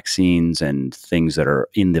to vaccines and things that are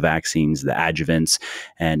in the vaccines, the adjuvants.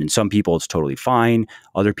 And in some people, it's totally fine.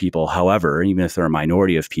 Other people, however, even if they're a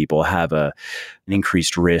minority of people, have an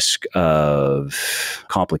increased risk of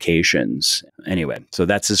complications. Anyway, so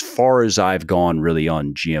that's as far as I've gone really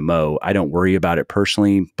on GMO. I don't worry about it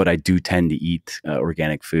personally, but I do tend to eat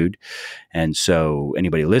organic food. And so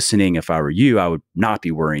anybody listening, if I were you, I would not be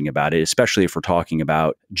worrying about it, especially if we're talking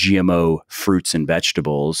about GMO fruits and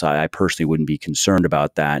vegetables. I personally wouldn't be concerned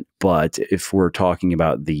about that. But if we're talking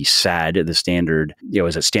about the standard,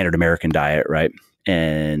 is a standard American diet, right?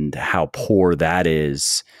 And how poor that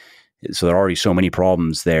is, So there are already so many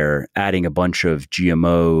problems there. Adding a bunch of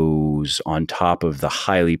GMOs on top of the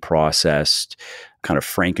highly processed kind of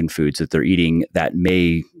frankenfoods that they're eating, that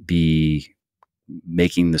may be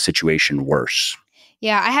making the situation worse.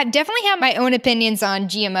 Yeah, I have definitely have my own opinions on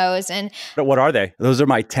GMOs, and But what are they? Those are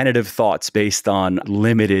my tentative thoughts based on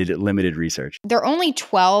limited research. there are only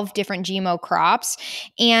 12 different GMO crops.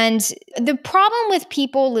 And the problem with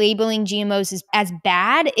people labeling GMOs as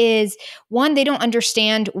bad is, one, they don't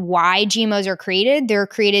understand why GMOs are created. They're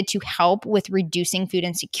created to help with reducing food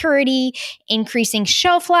insecurity, increasing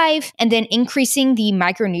shelf life, and then increasing the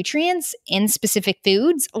micronutrients in specific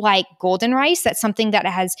foods like golden rice. That's something that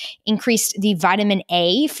has increased the vitamin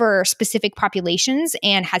A for specific populations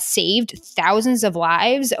and has saved thousands of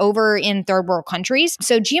lives over in third world countries.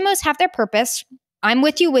 So GMOs have their purpose. I'm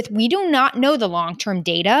with you with we do not know the long-term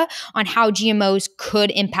data on how GMOs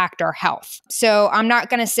could impact our health. So I'm not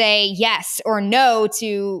going to say yes or no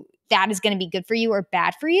to that is going to be good for you or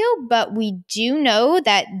bad for you, but we do know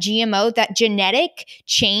that GMO, that genetic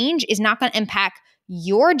change is not going to impact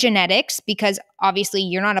your genetics because obviously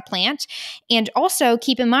you're not a plant. And also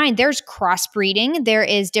keep in mind, there's crossbreeding. There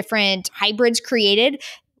is different hybrids created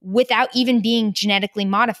without even being genetically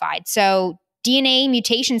modified. So DNA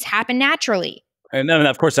mutations happen naturally. And then,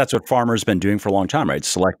 of course, that's what farmers have been doing for a long time, right?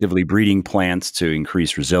 Selectively breeding plants to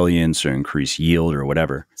increase resilience or increase yield or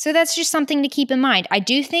whatever. So that's just something to keep in mind. I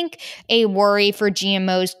do think a worry for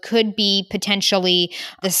GMOs could be potentially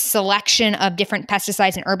the selection of different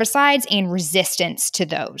pesticides and herbicides and resistance to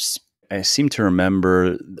those. I seem to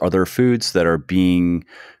remember, are there foods that are being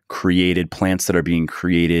created, plants that are being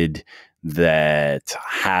created that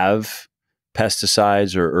have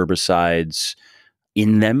pesticides or herbicides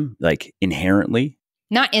in them, like inherently?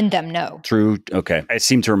 Not in them, no. True. Okay. I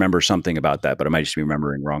seem to remember something about that, but I might just be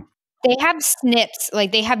remembering wrong. They have SNPs,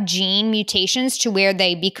 like they have gene mutations to where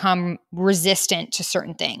they become resistant to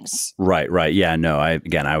certain things. Right. Yeah, no,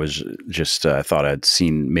 I was just thought I'd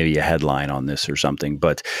seen maybe a headline on this or something.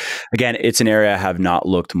 But again, it's an area I have not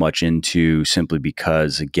looked much into simply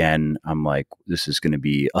because, again, I'm like, this is going to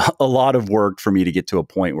be a lot of work for me to get to a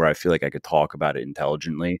point where I feel like I could talk about it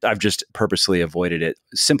intelligently. I've just purposely avoided it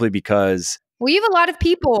simply because. Well, you have a lot of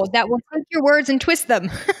people that will take your words and twist them.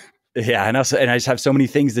 Yeah, and I just have so many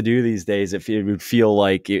things to do these days. If it would feel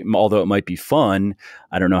like, although it might be fun,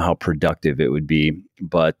 I don't know how productive it would be.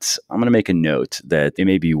 But I'm going to make a note that it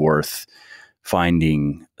may be worth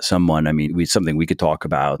finding someone. I mean, something we could talk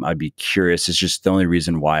about. I'd be curious. It's just the only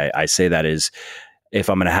reason why I say that is if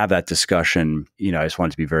I'm going to have that discussion, I just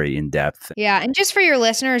want it to be very in depth. Yeah, and just for your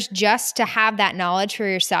listeners, just to have that knowledge for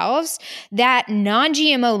yourselves, that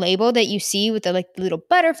non-GMO label that you see with the little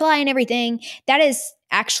butterfly and everything, that is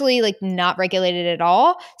actually not regulated at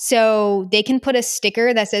all. So they can put a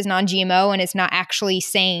sticker that says non-GMO and it's not actually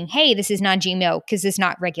saying, hey, this is non-GMO because it's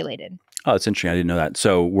not regulated. Oh, that's interesting. I didn't know that.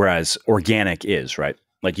 So whereas organic is, right?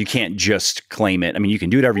 Like you can't just claim it. I mean, you can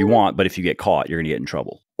do whatever you want, but if you get caught, you're going to get in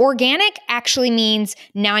trouble. Organic actually means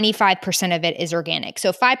 95% of it is organic.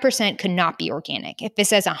 So 5% could not be organic. If it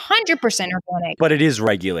says 100% organic. But it is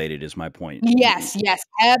regulated is my point. Yes,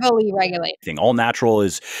 heavily regulated. All natural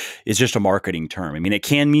is just a marketing term. I mean, it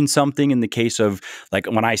can mean something in the case of like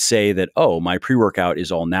when I say that, oh, my pre-workout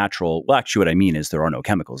is all natural. Well, actually what I mean is there are no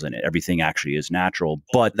chemicals in it. Everything actually is natural,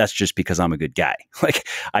 but that's just because I'm a good guy. Like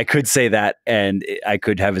I could say that and I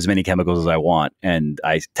could have as many chemicals as I want and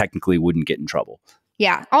I technically wouldn't get in trouble.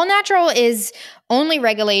 Yeah. All natural is only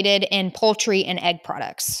regulated in poultry and egg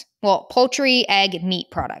products. Well, poultry, egg, meat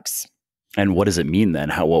products. And what does it mean then?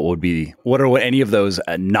 What are any of those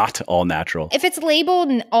not all natural? If it's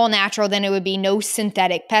labeled all natural, then it would be no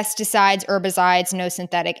synthetic pesticides, herbicides, no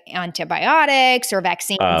synthetic antibiotics or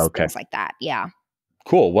vaccines, things like that. Yeah.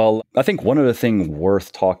 Cool. Well, I think one other thing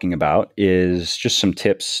worth talking about is just some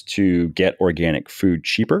tips to get organic food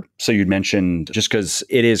cheaper. So you'd mentioned just because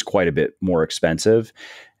it is quite a bit more expensive.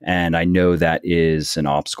 And I know that is an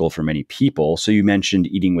obstacle for many people. So you mentioned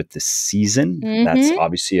eating with the season. Mm-hmm. That's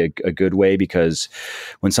obviously a good way because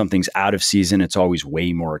when something's out of season, it's always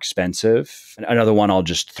way more expensive. Another one I'll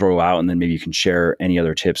just throw out and then maybe you can share any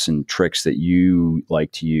other tips and tricks that you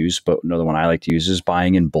like to use. But another one I like to use is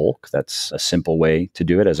buying in bulk. That's a simple way to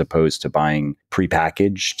do it as opposed to buying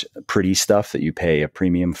prepackaged pretty stuff that you pay a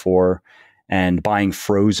premium for. And buying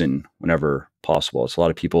frozen whenever possible. It's a lot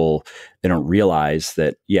of people, they don't realize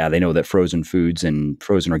that, they know that frozen foods and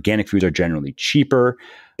frozen organic foods are generally cheaper,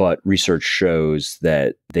 but research shows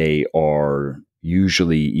that they are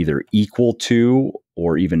usually either equal to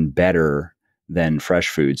or even better than fresh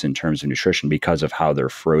foods in terms of nutrition because of how they're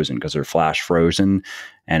frozen, because they're flash frozen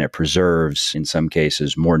and it preserves, in some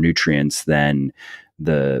cases, more nutrients than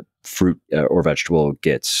the fruit or vegetable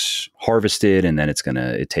gets harvested, and then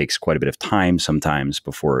it takes quite a bit of time sometimes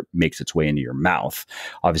before it makes its way into your mouth.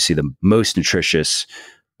 Obviously, the most nutritious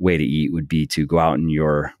way to eat would be to go out in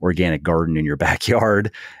your organic garden in your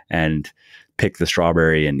backyard and pick the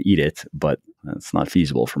strawberry and eat it, but that's not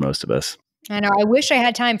feasible for most of us. I know. I wish I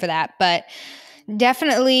had time for that, but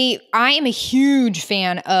definitely, I am a huge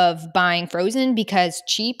fan of buying frozen because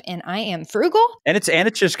cheap and I am frugal. And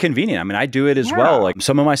it's just convenient. I mean, I do it as Yeah. well. Like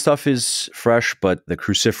some of my stuff is fresh, but the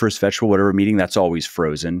cruciferous vegetable, whatever I'm eating, that's always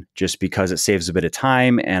frozen just because it saves a bit of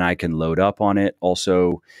time and I can load up on it.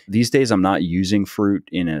 Also, these days I'm not using fruit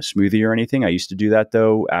in a smoothie or anything. I used to do that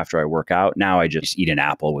though after I work out. Now I just eat an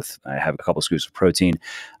apple I have a couple scoops of protein,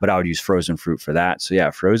 but I would use frozen fruit for that. So yeah,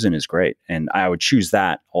 frozen is great. And I would choose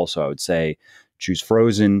that also. I would say choose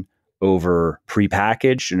frozen over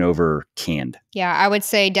prepackaged and over canned. Yeah, I would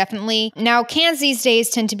say definitely. Now, cans these days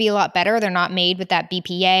tend to be a lot better. They're not made with that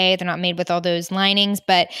BPA. They're not made with all those linings.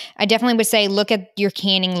 But I definitely would say look at your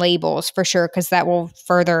canning labels for sure, because that will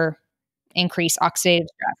further increase oxidative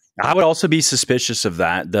stress. I would also be suspicious of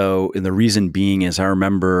that, though. And the reason being is I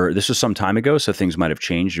remember this was some time ago, so things might have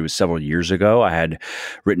changed. It was several years ago. I had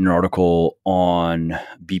written an article on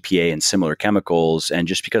BPA and similar chemicals. And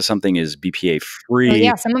just because something is BPA free. Oh,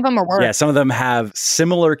 yeah, some of them are worse. Yeah, some of them have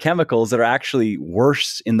similar chemicals that are actually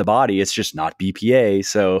worse in the body. It's just not BPA.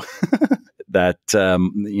 So that,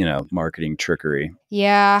 marketing trickery.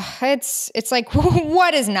 Yeah, it's like,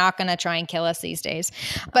 what is not going to try and kill us these days?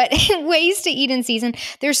 But ways to eat in season,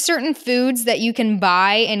 there's certain foods that you can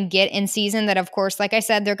buy and get in season that, of course, like I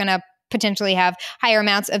said, they're going to potentially have higher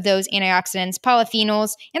amounts of those antioxidants,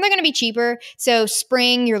 polyphenols, and they're going to be cheaper. So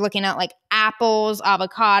spring, you're looking at like apples,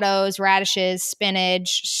 avocados, radishes,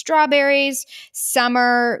 spinach, strawberries.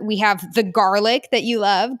 Summer, we have the garlic that you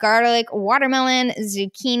love, garlic, watermelon,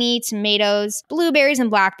 zucchini, tomatoes, blueberries, and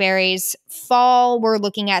blackberries. Fall, we're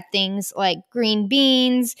looking at things like green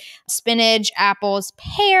beans, spinach, apples,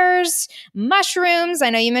 pears, mushrooms.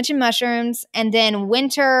 I know you mentioned mushrooms. And then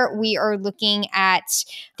winter, we are looking at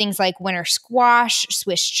things like winter squash,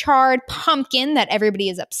 Swiss chard, pumpkin that everybody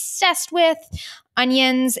is obsessed with,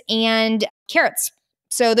 onions, and carrots.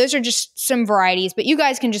 So those are just some varieties, but you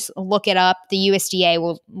guys can just look it up. The USDA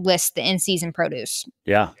will list the in-season produce.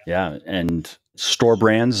 Yeah. And store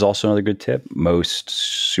brands is also another good tip. Most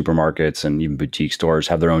supermarkets and even boutique stores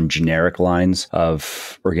have their own generic lines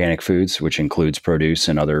of organic foods, which includes produce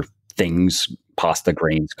and other things, pasta,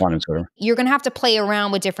 grains, condiments, whatever. You're going to have to play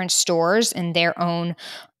around with different stores and their own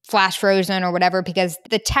flash frozen or whatever, because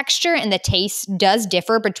the texture and the taste does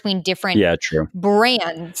differ between different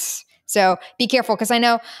brands. So be careful, because I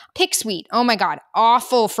know Pick Sweet, oh my God,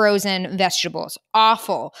 awful frozen vegetables,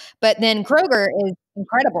 awful. But then Kroger is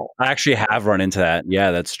incredible. I actually have run into that.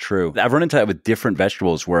 Yeah, that's true. I've run into that with different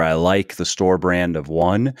vegetables where I like the store brand of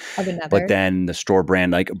one, but then the store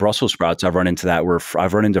brand, like Brussels sprouts, I've run into that where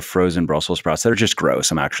I've run into frozen Brussels sprouts that are just gross.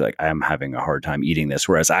 I'm actually like, I'm having a hard time eating this.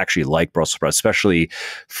 Whereas I actually like Brussels sprouts, especially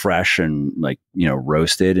fresh and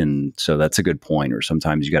roasted. And so that's a good point. Or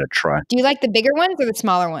sometimes you got to try. Do you like the bigger ones or the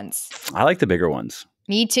smaller ones? I like the bigger ones.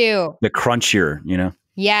 Me too. The crunchier,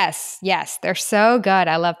 Yes. They're so good.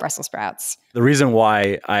 I love Brussels sprouts. The reason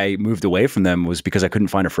why I moved away from them was because I couldn't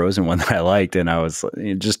find a frozen one that I liked. And I was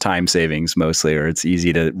just time savings mostly, or it's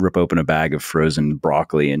easy to rip open a bag of frozen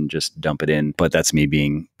broccoli and just dump it in. But that's me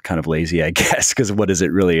being kind of lazy, I guess, because what is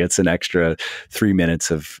it really? It's an extra 3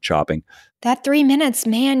 minutes of chopping. That 3 minutes,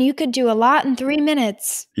 man, you could do a lot in 3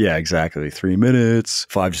 minutes. Yeah, exactly. 3 minutes,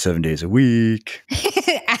 5 to 7 days a week.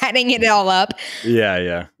 Adding it all up.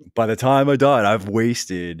 Yeah. By the time I'm done, I've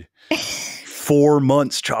wasted 4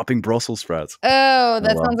 months chopping Brussels sprouts. Oh,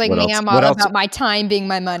 that sounds like me. I'm all about my time being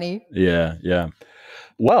my money. Yeah.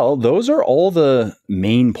 Well, those are all the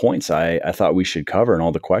main points I thought we should cover and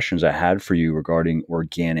all the questions I had for you regarding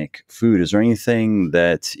organic food. Is there anything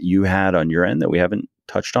that you had on your end that we haven't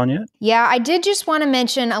touched on yet? Yeah, I did just want to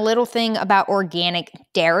mention a little thing about organic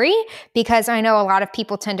dairy, because I know a lot of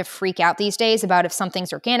people tend to freak out these days about if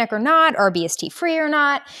something's organic or not, or BST free or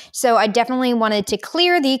not. So I definitely wanted to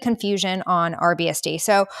clear the confusion on RBST.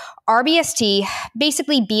 So RBST,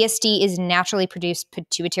 basically BST is naturally produced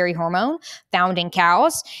pituitary hormone found in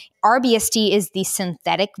cows. RBST is the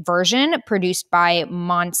synthetic version produced by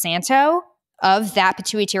Monsanto of that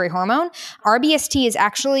pituitary hormone. RBST is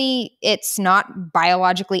actually, it's not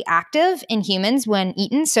biologically active in humans when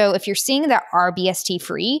eaten. So if you're seeing that RBST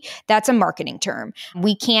free, that's a marketing term.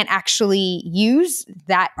 We can't actually use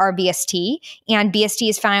that RBST, and BST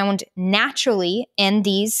is found naturally in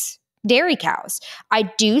these dairy cows.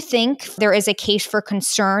 I do think there is a case for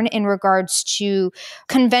concern in regards to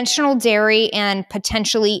conventional dairy and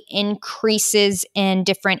potentially increases in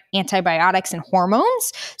different antibiotics and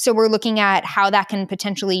hormones. So we're looking at how that can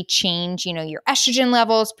potentially change, your estrogen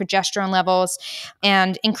levels, progesterone levels,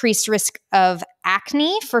 and increased risk of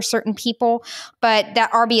acne for certain people. But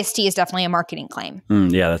that RBST is definitely a marketing claim.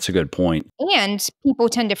 Yeah, that's a good point. And people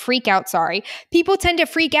tend to freak out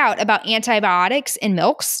about antibiotics in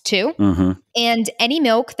milks too. Mm-hmm. And any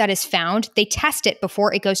milk that is found, they test it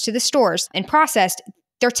before it goes to the stores and processed.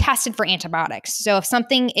 They're tested for antibiotics. So if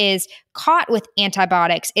something is caught with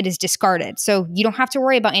antibiotics, it is discarded. So you don't have to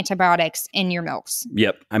worry about antibiotics in your milks.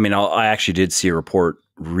 Yep. I mean, I actually did see a report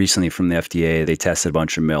recently from the FDA. They tested a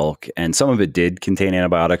bunch of milk and some of it did contain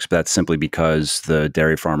antibiotics, but that's simply because the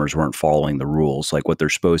dairy farmers weren't following the rules. Like what they're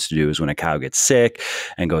supposed to do is when a cow gets sick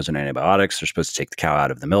and goes on antibiotics, they're supposed to take the cow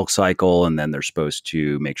out of the milk cycle and then they're supposed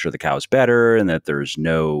to make sure the cow's better and that there's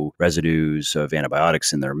no residues of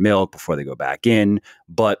antibiotics in their milk before they go back in.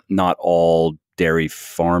 But not all dairy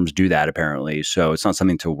farms do that apparently. So it's not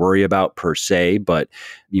something to worry about per se, but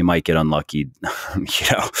you might get unlucky.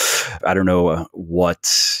 I don't know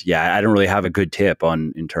I don't really have a good tip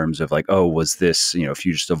in terms of like, oh, was this, if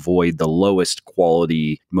you just avoid the lowest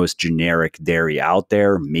quality, most generic dairy out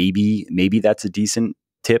there, maybe that's a decent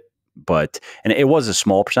tip. And it was a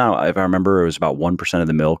small percent. If I remember, it was about 1% of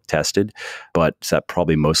the milk tested, but that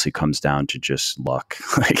probably mostly comes down to just luck.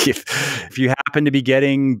 Like if you happen to be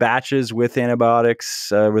getting batches with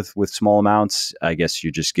antibiotics with small amounts, I guess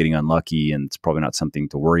you're just getting unlucky and it's probably not something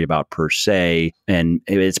to worry about per se. And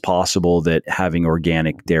it's possible that having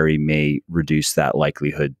organic dairy may reduce that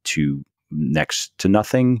likelihood to next to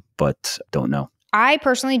nothing, but don't know. I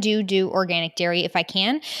personally do organic dairy if I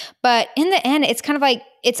can, but in the end, it's kind of like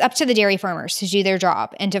it's up to the dairy farmers to do their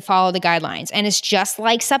job and to follow the guidelines. And it's just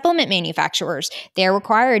like supplement manufacturers. They're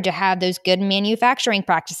required to have those good manufacturing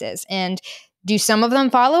practices. And do some of them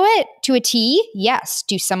follow it to a T? Yes.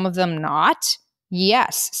 Do some of them not?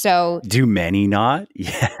 Yes. So do many not?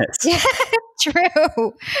 Yes.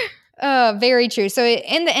 True. Very true. So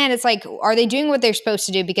in the end, it's like, are they doing what they're supposed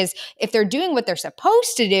to do? Because if they're doing what they're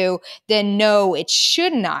supposed to do, then no, it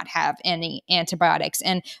should not have any antibiotics.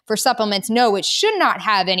 And for supplements, no, it should not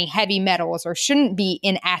have any heavy metals or shouldn't be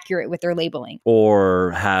inaccurate with their labeling.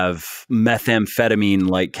 Or have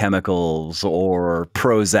methamphetamine-like chemicals or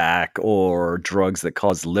Prozac or drugs that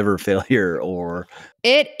cause liver failure or...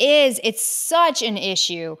 It's such an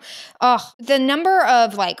issue. The number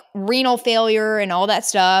of like renal failure and all that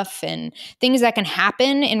stuff and things that can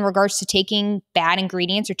happen in regards to taking bad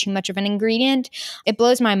ingredients or too much of an ingredient, it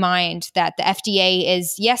blows my mind that the FDA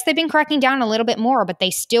is, yes, they've been cracking down a little bit more, but they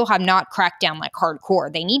still have not cracked down like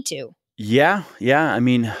hardcore. They need to. Yeah. I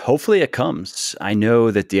mean, hopefully it comes. I know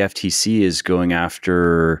that the FTC is going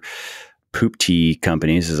after poop tea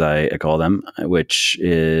companies, as I call them, which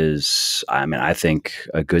is, I think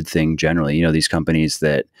a good thing generally. These companies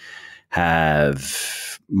that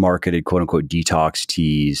have marketed quote unquote detox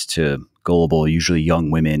teas to gullible, usually young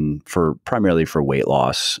women primarily for weight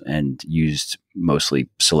loss and used mostly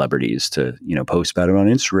celebrities to, post about it on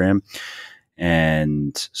Instagram.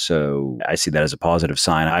 And so I see that as a positive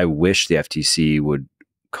sign. I wish the FTC would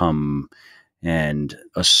come and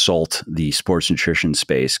assault the sports nutrition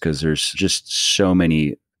space because there's just so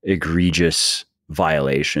many egregious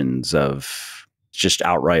violations of just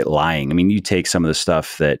outright lying. I mean, you take some of the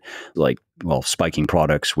stuff that spiking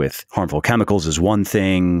products with harmful chemicals is one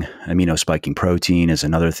thing. Amino spiking protein is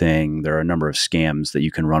another thing. There are a number of scams that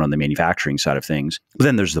you can run on the manufacturing side of things. But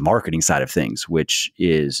then there's the marketing side of things, which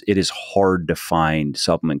is, it is hard to find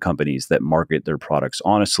supplement companies that market their products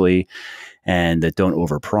honestly and that don't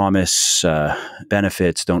overpromise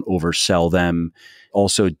benefits, don't oversell them.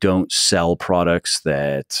 Also, don't sell products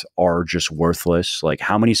that are just worthless. Like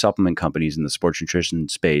how many supplement companies in the sports nutrition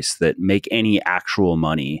space that make any actual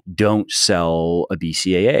money don't sell a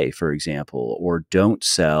BCAA, for example, or don't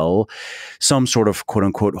sell some sort of quote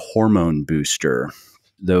unquote hormone booster.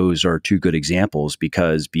 Those are two good examples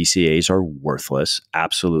because BCAAs are worthless,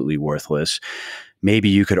 absolutely worthless. Maybe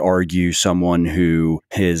you could argue someone who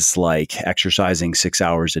is like exercising 6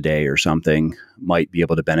 hours a day or something might be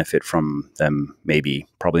able to benefit from them. Maybe,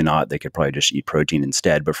 probably not. They could probably just eat protein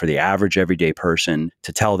instead. But for the average everyday person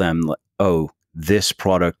to tell them, oh, this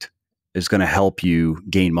product is going to help you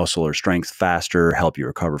gain muscle or strength faster, help you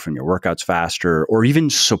recover from your workouts faster, or even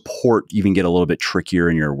get a little bit trickier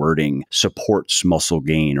in your wording, supports muscle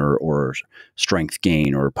gain or strength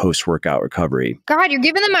gain or post-workout recovery. God, you're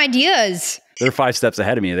giving them ideas. They're 5 steps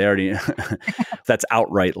ahead of me. They already, that's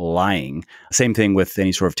outright lying. Same thing with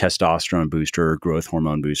any sort of testosterone booster, growth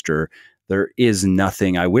hormone booster. There is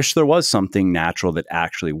nothing. I wish there was something natural that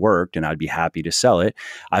actually worked, and I'd be happy to sell it.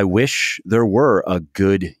 I wish there were a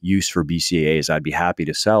good use for BCAAs. I'd be happy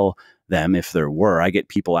to sell them if there were. I get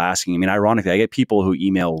people asking. I mean, ironically, I get people who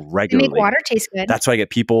email regularly. They make water taste good. That's why I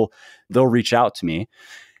get people, they'll reach out to me.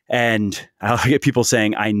 And I'll get people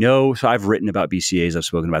saying, I know, so I've written about BCAAs, I've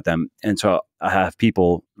spoken about them. And so I have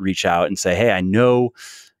people reach out and say, hey, I know,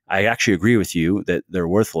 I actually agree with you that they're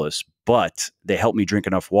worthless, but they help me drink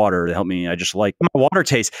enough water. They help me, I just like my water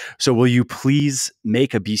taste. So will you please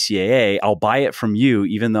make a BCAA? I'll buy it from you,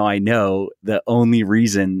 even though I know the only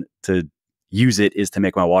reason to use it is to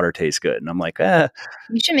make my water taste good. And I'm like,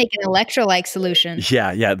 you should make an electrolyte solution.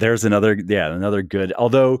 Yeah. There's another good,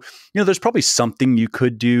 although, there's probably something you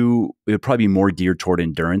could do. It would probably be more geared toward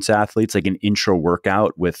endurance athletes, like an intro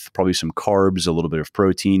workout with probably some carbs, a little bit of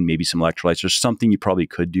protein, maybe some electrolytes. There's something you probably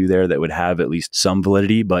could do there that would have at least some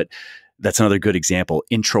validity, but that's another good example.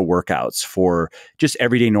 Intro workouts for just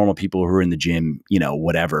everyday normal people who are in the gym,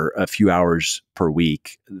 whatever, a few hours per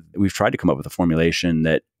week. We've tried to come up with a formulation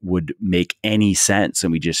that would make any sense,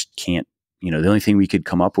 and we just can't. The only thing we could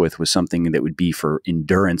come up with was something that would be for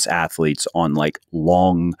endurance athletes on like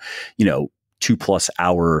long, 2+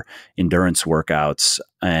 hour endurance workouts.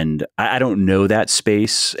 And I don't know that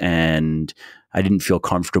space, and I didn't feel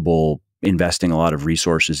comfortable investing a lot of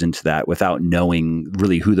resources into that without knowing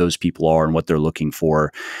really who those people are and what they're looking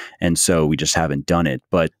for. And so we just haven't done it.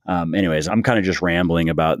 But anyways, I'm kind of just rambling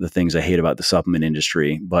about the things I hate about the supplement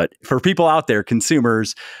industry. But for people out there,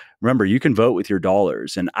 consumers, remember, you can vote with your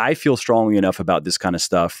dollars. And I feel strongly enough about this kind of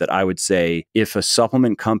stuff that I would say if a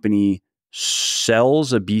supplement company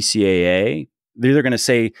sells a BCAA, they're either going to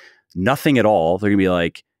say nothing at all. They're going to be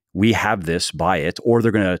like, we have this, buy it, or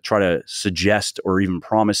they're going to try to suggest or even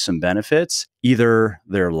promise some benefits. Either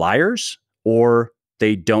they're liars or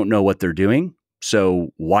they don't know what they're doing. So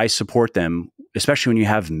why support them, especially when you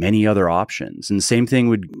have many other options? And the same thing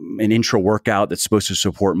with an intro workout that's supposed to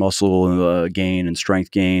support muscle gain and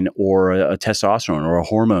strength gain, or a testosterone or a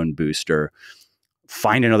hormone booster.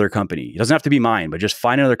 Find another company. It doesn't have to be mine, but just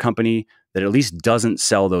find another company that at least doesn't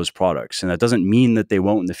sell those products. And that doesn't mean that they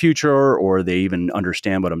won't in the future or they even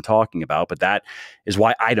understand what I'm talking about. But that is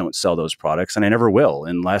why I don't sell those products, and I never will,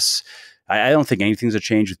 unless I don't think anything's a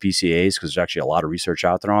change with BCAAs, because there's actually a lot of research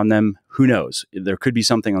out there on them. Who knows? There could be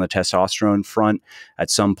something on the testosterone front at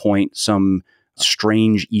some point, some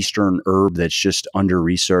strange Eastern herb that's just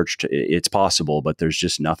under-researched. It's possible, but there's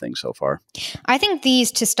just nothing so far. I think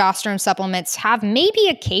these testosterone supplements have maybe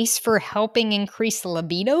a case for helping increase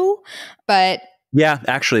libido, but yeah,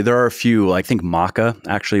 actually, there are a few. I think Maca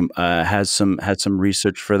actually had some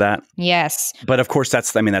research for that. Yes, but of course,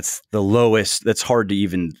 that's the lowest. That's hard to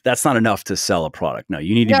even. That's not enough to sell a product. No,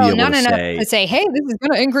 you need to be able not to enough to say, hey, this is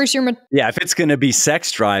going to increase your. Yeah, if it's going to be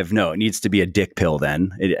sex drive, no, it needs to be a dick pill.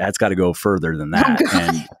 Then it's got to go further than that.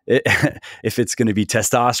 If it's going to be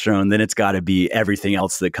testosterone, then it's got to be everything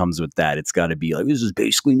else that comes with that. It's got to be like, this is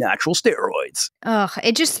basically natural steroids. Ugh,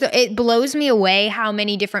 it blows me away how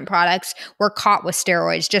many different products were caught with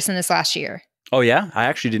steroids just in this last year. Oh, yeah? I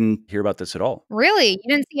actually didn't hear about this at all. Really? You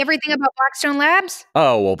didn't see everything about Blackstone Labs?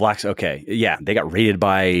 Oh, well, okay. Yeah, they got raided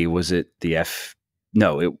by, was it the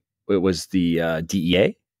No, it was the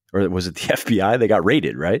DEA? Or was it the FBI? They got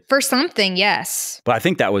raided, right? For something, yes. But I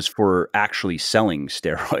think that was for actually selling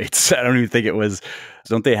steroids. I don't even think it was.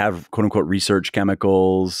 Don't they have quote unquote research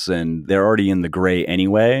chemicals, and they're already in the gray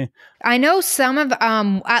anyway? I know some of,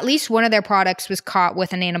 at least one of their products was caught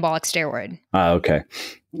with an anabolic steroid. Okay.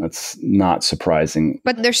 That's not surprising.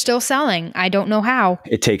 But they're still selling. I don't know how.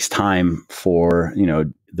 It takes time for,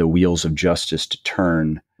 the wheels of justice to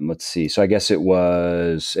turn. Let's see. So I guess it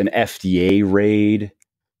was an FDA raid.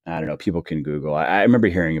 I don't know. People can Google. I remember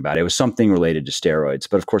hearing about it. It was something related to steroids,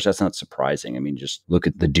 but of course that's not surprising. I mean, just look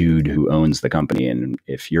at the dude who owns the company. And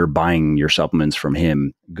if you're buying your supplements from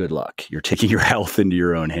him, good luck. You're taking your health into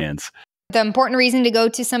your own hands. The important reason to go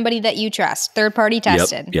to somebody that you trust, third party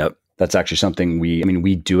tested. Yep. That's actually something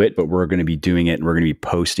we do it, but we're going to be doing it and we're going to be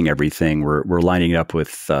posting everything. We're lining it up with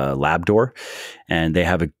LabDoor, and they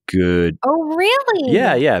have a good. Oh, really?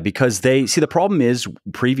 Yeah. Because the problem is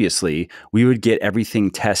previously we would get everything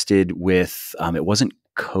tested with, it wasn't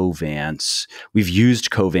Covance. We've used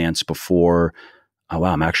Covance before. oh,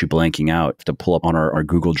 wow, I'm actually blanking out to pull up on our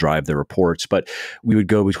Google Drive the reports, but we would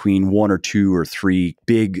go between one or two or three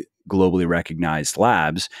big globally recognized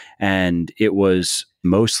labs. And it was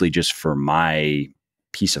mostly just for my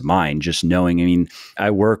peace of mind, just knowing, I mean,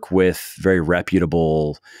 I work with very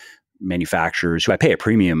reputable manufacturers who I pay a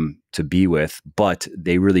premium to be with, but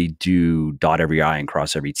they really do dot every I and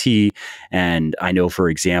cross every T. And I know, for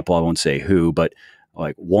example, I won't say who, but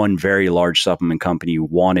like one very large supplement company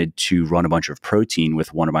wanted to run a bunch of protein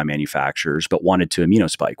with one of my manufacturers, but wanted to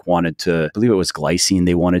immunospike, wanted to, I believe it was glycine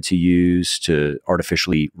they wanted to use to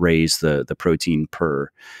artificially raise the protein per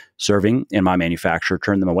serving. And my manufacturer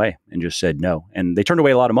turned them away and just said no. And they turned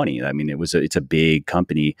away a lot of money. I mean, it's a big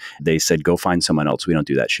company. They said, go find someone else. We don't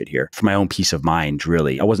do that shit here. For my own peace of mind,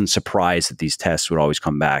 really. I wasn't surprised that these tests would always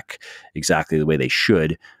come back exactly the way they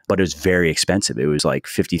should, but it was very expensive. It was like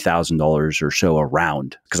 $50,000 or so a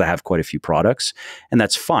round because I have quite a few products, and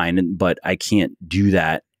that's fine. But I can't do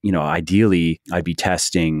that. Ideally, I'd be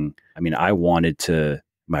testing. I mean,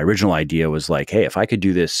 my original idea was like, hey, if I could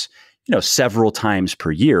do this several times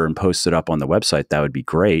per year and post it up on the website, that would be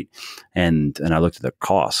great. And I looked at the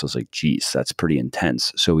cost. I was like, geez, that's pretty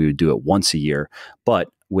intense. So we would do it once a year. But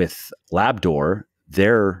with Labdoor,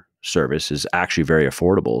 their service is actually very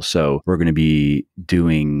affordable. So we're going to be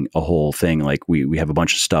doing a whole thing. Like we have a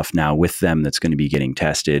bunch of stuff now with them that's going to be getting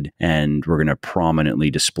tested, and we're going to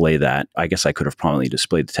prominently display that. I guess I could have prominently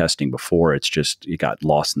displayed the testing before. It got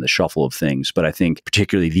lost in the shuffle of things. But I think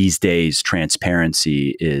particularly these days,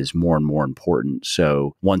 transparency is more and more important.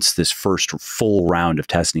 So once this first full round of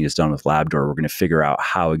testing is done with Labdoor, we're going to figure out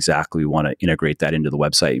how exactly we want to integrate that into the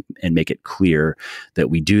website and make it clear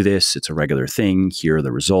that we do this. It's a regular thing. Here are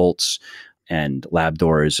the results. And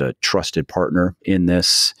Labdoor is a trusted partner in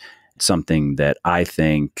this. It's something that I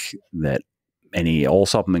think that all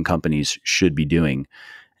supplement companies should be doing.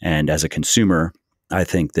 And as a consumer, I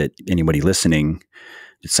think that anybody listening,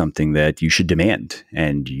 it's something that you should demand,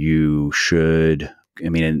 and you should. I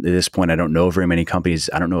mean, at this point, I don't know very many companies.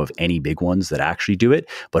 I don't know of any big ones that actually do it,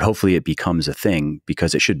 but hopefully it becomes a thing,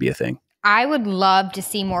 because it should be a thing. I would love to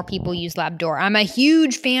see more people use Labdoor. I'm a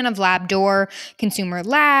huge fan of Labdoor, consumer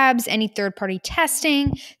labs, any third-party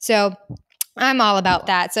testing. So I'm all about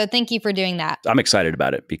that. So thank you for doing that. I'm excited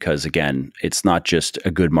about it because, again, it's not just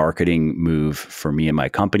a good marketing move for me and my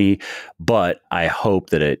company, but I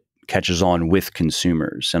hope that it catches on with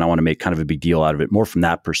consumers. And I want to make kind of a big deal out of it. More from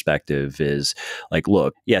that perspective is like,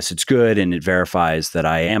 look, yes, it's good, and it verifies that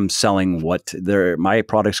I am selling what my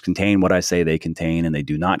products contain, what I say they contain, and they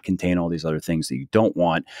do not contain all these other things that you don't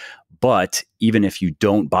want. But even if you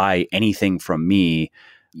don't buy anything from me,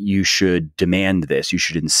 you should demand this. You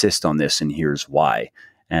should insist on this, and here's why,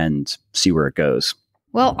 and see where it goes.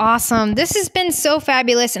 Well, awesome. This has been so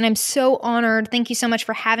fabulous, and I'm so honored. Thank you so much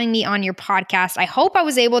for having me on your podcast. I hope I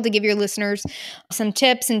was able to give your listeners some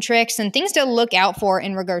tips and tricks and things to look out for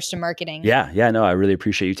in regards to marketing. Yeah, no, I really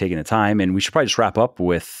appreciate you taking the time. And we should probably just wrap up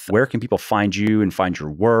with, where can people find you and find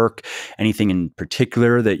your work? Anything in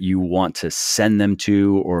particular that you want to send them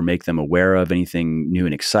to or make them aware of? Anything new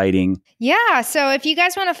and exciting? Yeah, so if you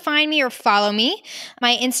guys want to find me or follow me,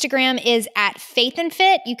 my Instagram is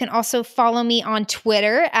 @faithandfit. You can also follow me on Twitter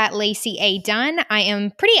at Lacey A. Dunn. I am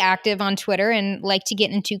pretty active on Twitter and like to get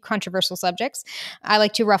into controversial subjects. I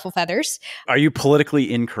like to ruffle feathers. Are you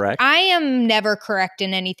politically incorrect? I am never correct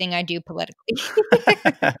in anything I do politically.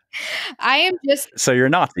 I am just... So you're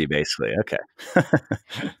Nazi, basically. Okay.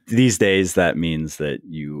 These days, that means that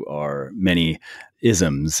you are many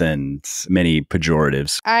isms and many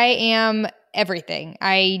pejoratives. I am everything.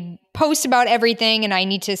 I post about everything, and I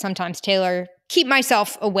need to sometimes keep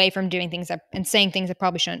myself away from doing things and saying things I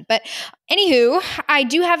probably shouldn't. But anywho, I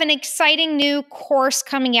do have an exciting new course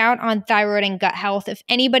coming out on thyroid and gut health. If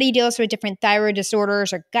anybody deals with different thyroid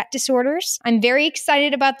disorders or gut disorders, I'm very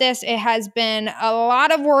excited about this. It has been a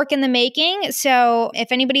lot of work in the making. So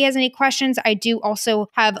if anybody has any questions, I do also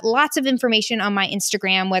have lots of information on my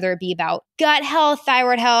Instagram, whether it be about gut health,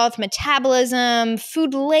 thyroid health, metabolism,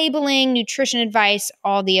 food labeling, nutrition advice,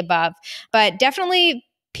 all the above. But definitely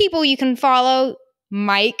people you can follow,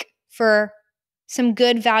 Mike, for some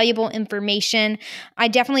good, valuable information. I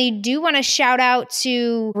definitely do want to shout out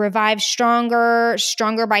to Revive Stronger,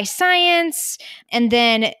 Stronger by Science, and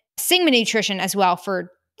then Sigma Nutrition as well, for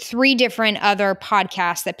 3 different other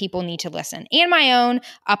podcasts that people need to listen, and my own,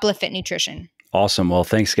 Uplift Fit Nutrition. Awesome. Well,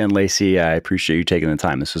 thanks again, Lacey. I appreciate you taking the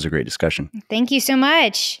time. This was a great discussion. Thank you so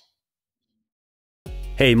much.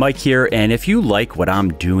 Hey, Mike here, and if you like what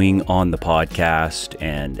I'm doing on the podcast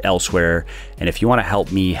and elsewhere, and if you want to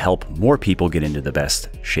help me help more people get into the best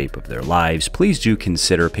shape of their lives, please do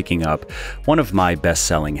consider picking up one of my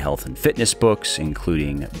best-selling health and fitness books,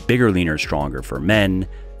 including Bigger, Leaner, Stronger for Men,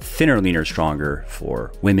 Thinner, Leaner, Stronger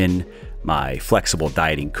for Women, my flexible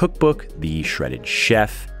dieting cookbook, The Shredded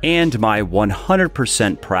Chef, and my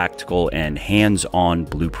 100% practical and hands-on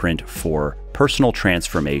blueprint for personal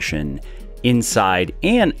transformation inside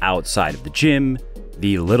and outside of the gym,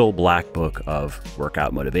 The Little Black Book of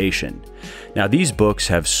Workout Motivation. Now, these books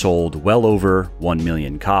have sold well over 1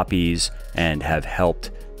 million copies and have helped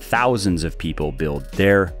thousands of people build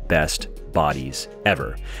their best bodies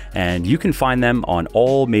ever. And you can find them on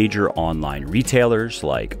all major online retailers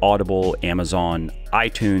like Audible, Amazon,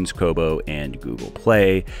 iTunes, Kobo, and Google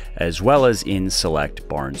Play, as well as in select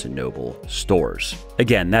Barnes & Noble stores.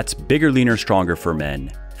 Again, that's Bigger, Leaner, Stronger for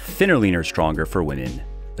Men, Thinner, Leaner, Stronger for Women,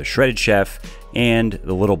 The Shredded Chef, and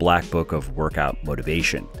The Little Black Book of Workout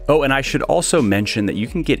Motivation. Oh, and I should also mention that you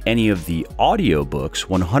can get any of the audiobooks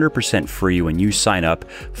 100% free when you sign up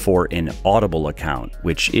for an Audible account,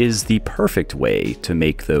 which is the perfect way to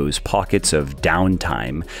make those pockets of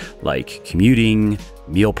downtime, like commuting,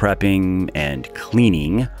 meal prepping, and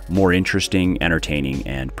cleaning, more interesting, entertaining,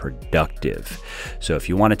 and productive. So if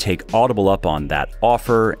you want to take Audible up on that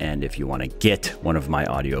offer, and if you want to get one of my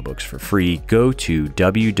audiobooks for free, go to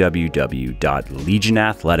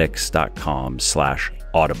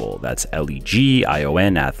www.legionathletics.com/audible. That's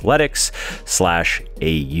LEGION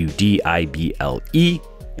athletics/AUDIBLE,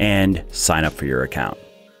 and sign up for your account.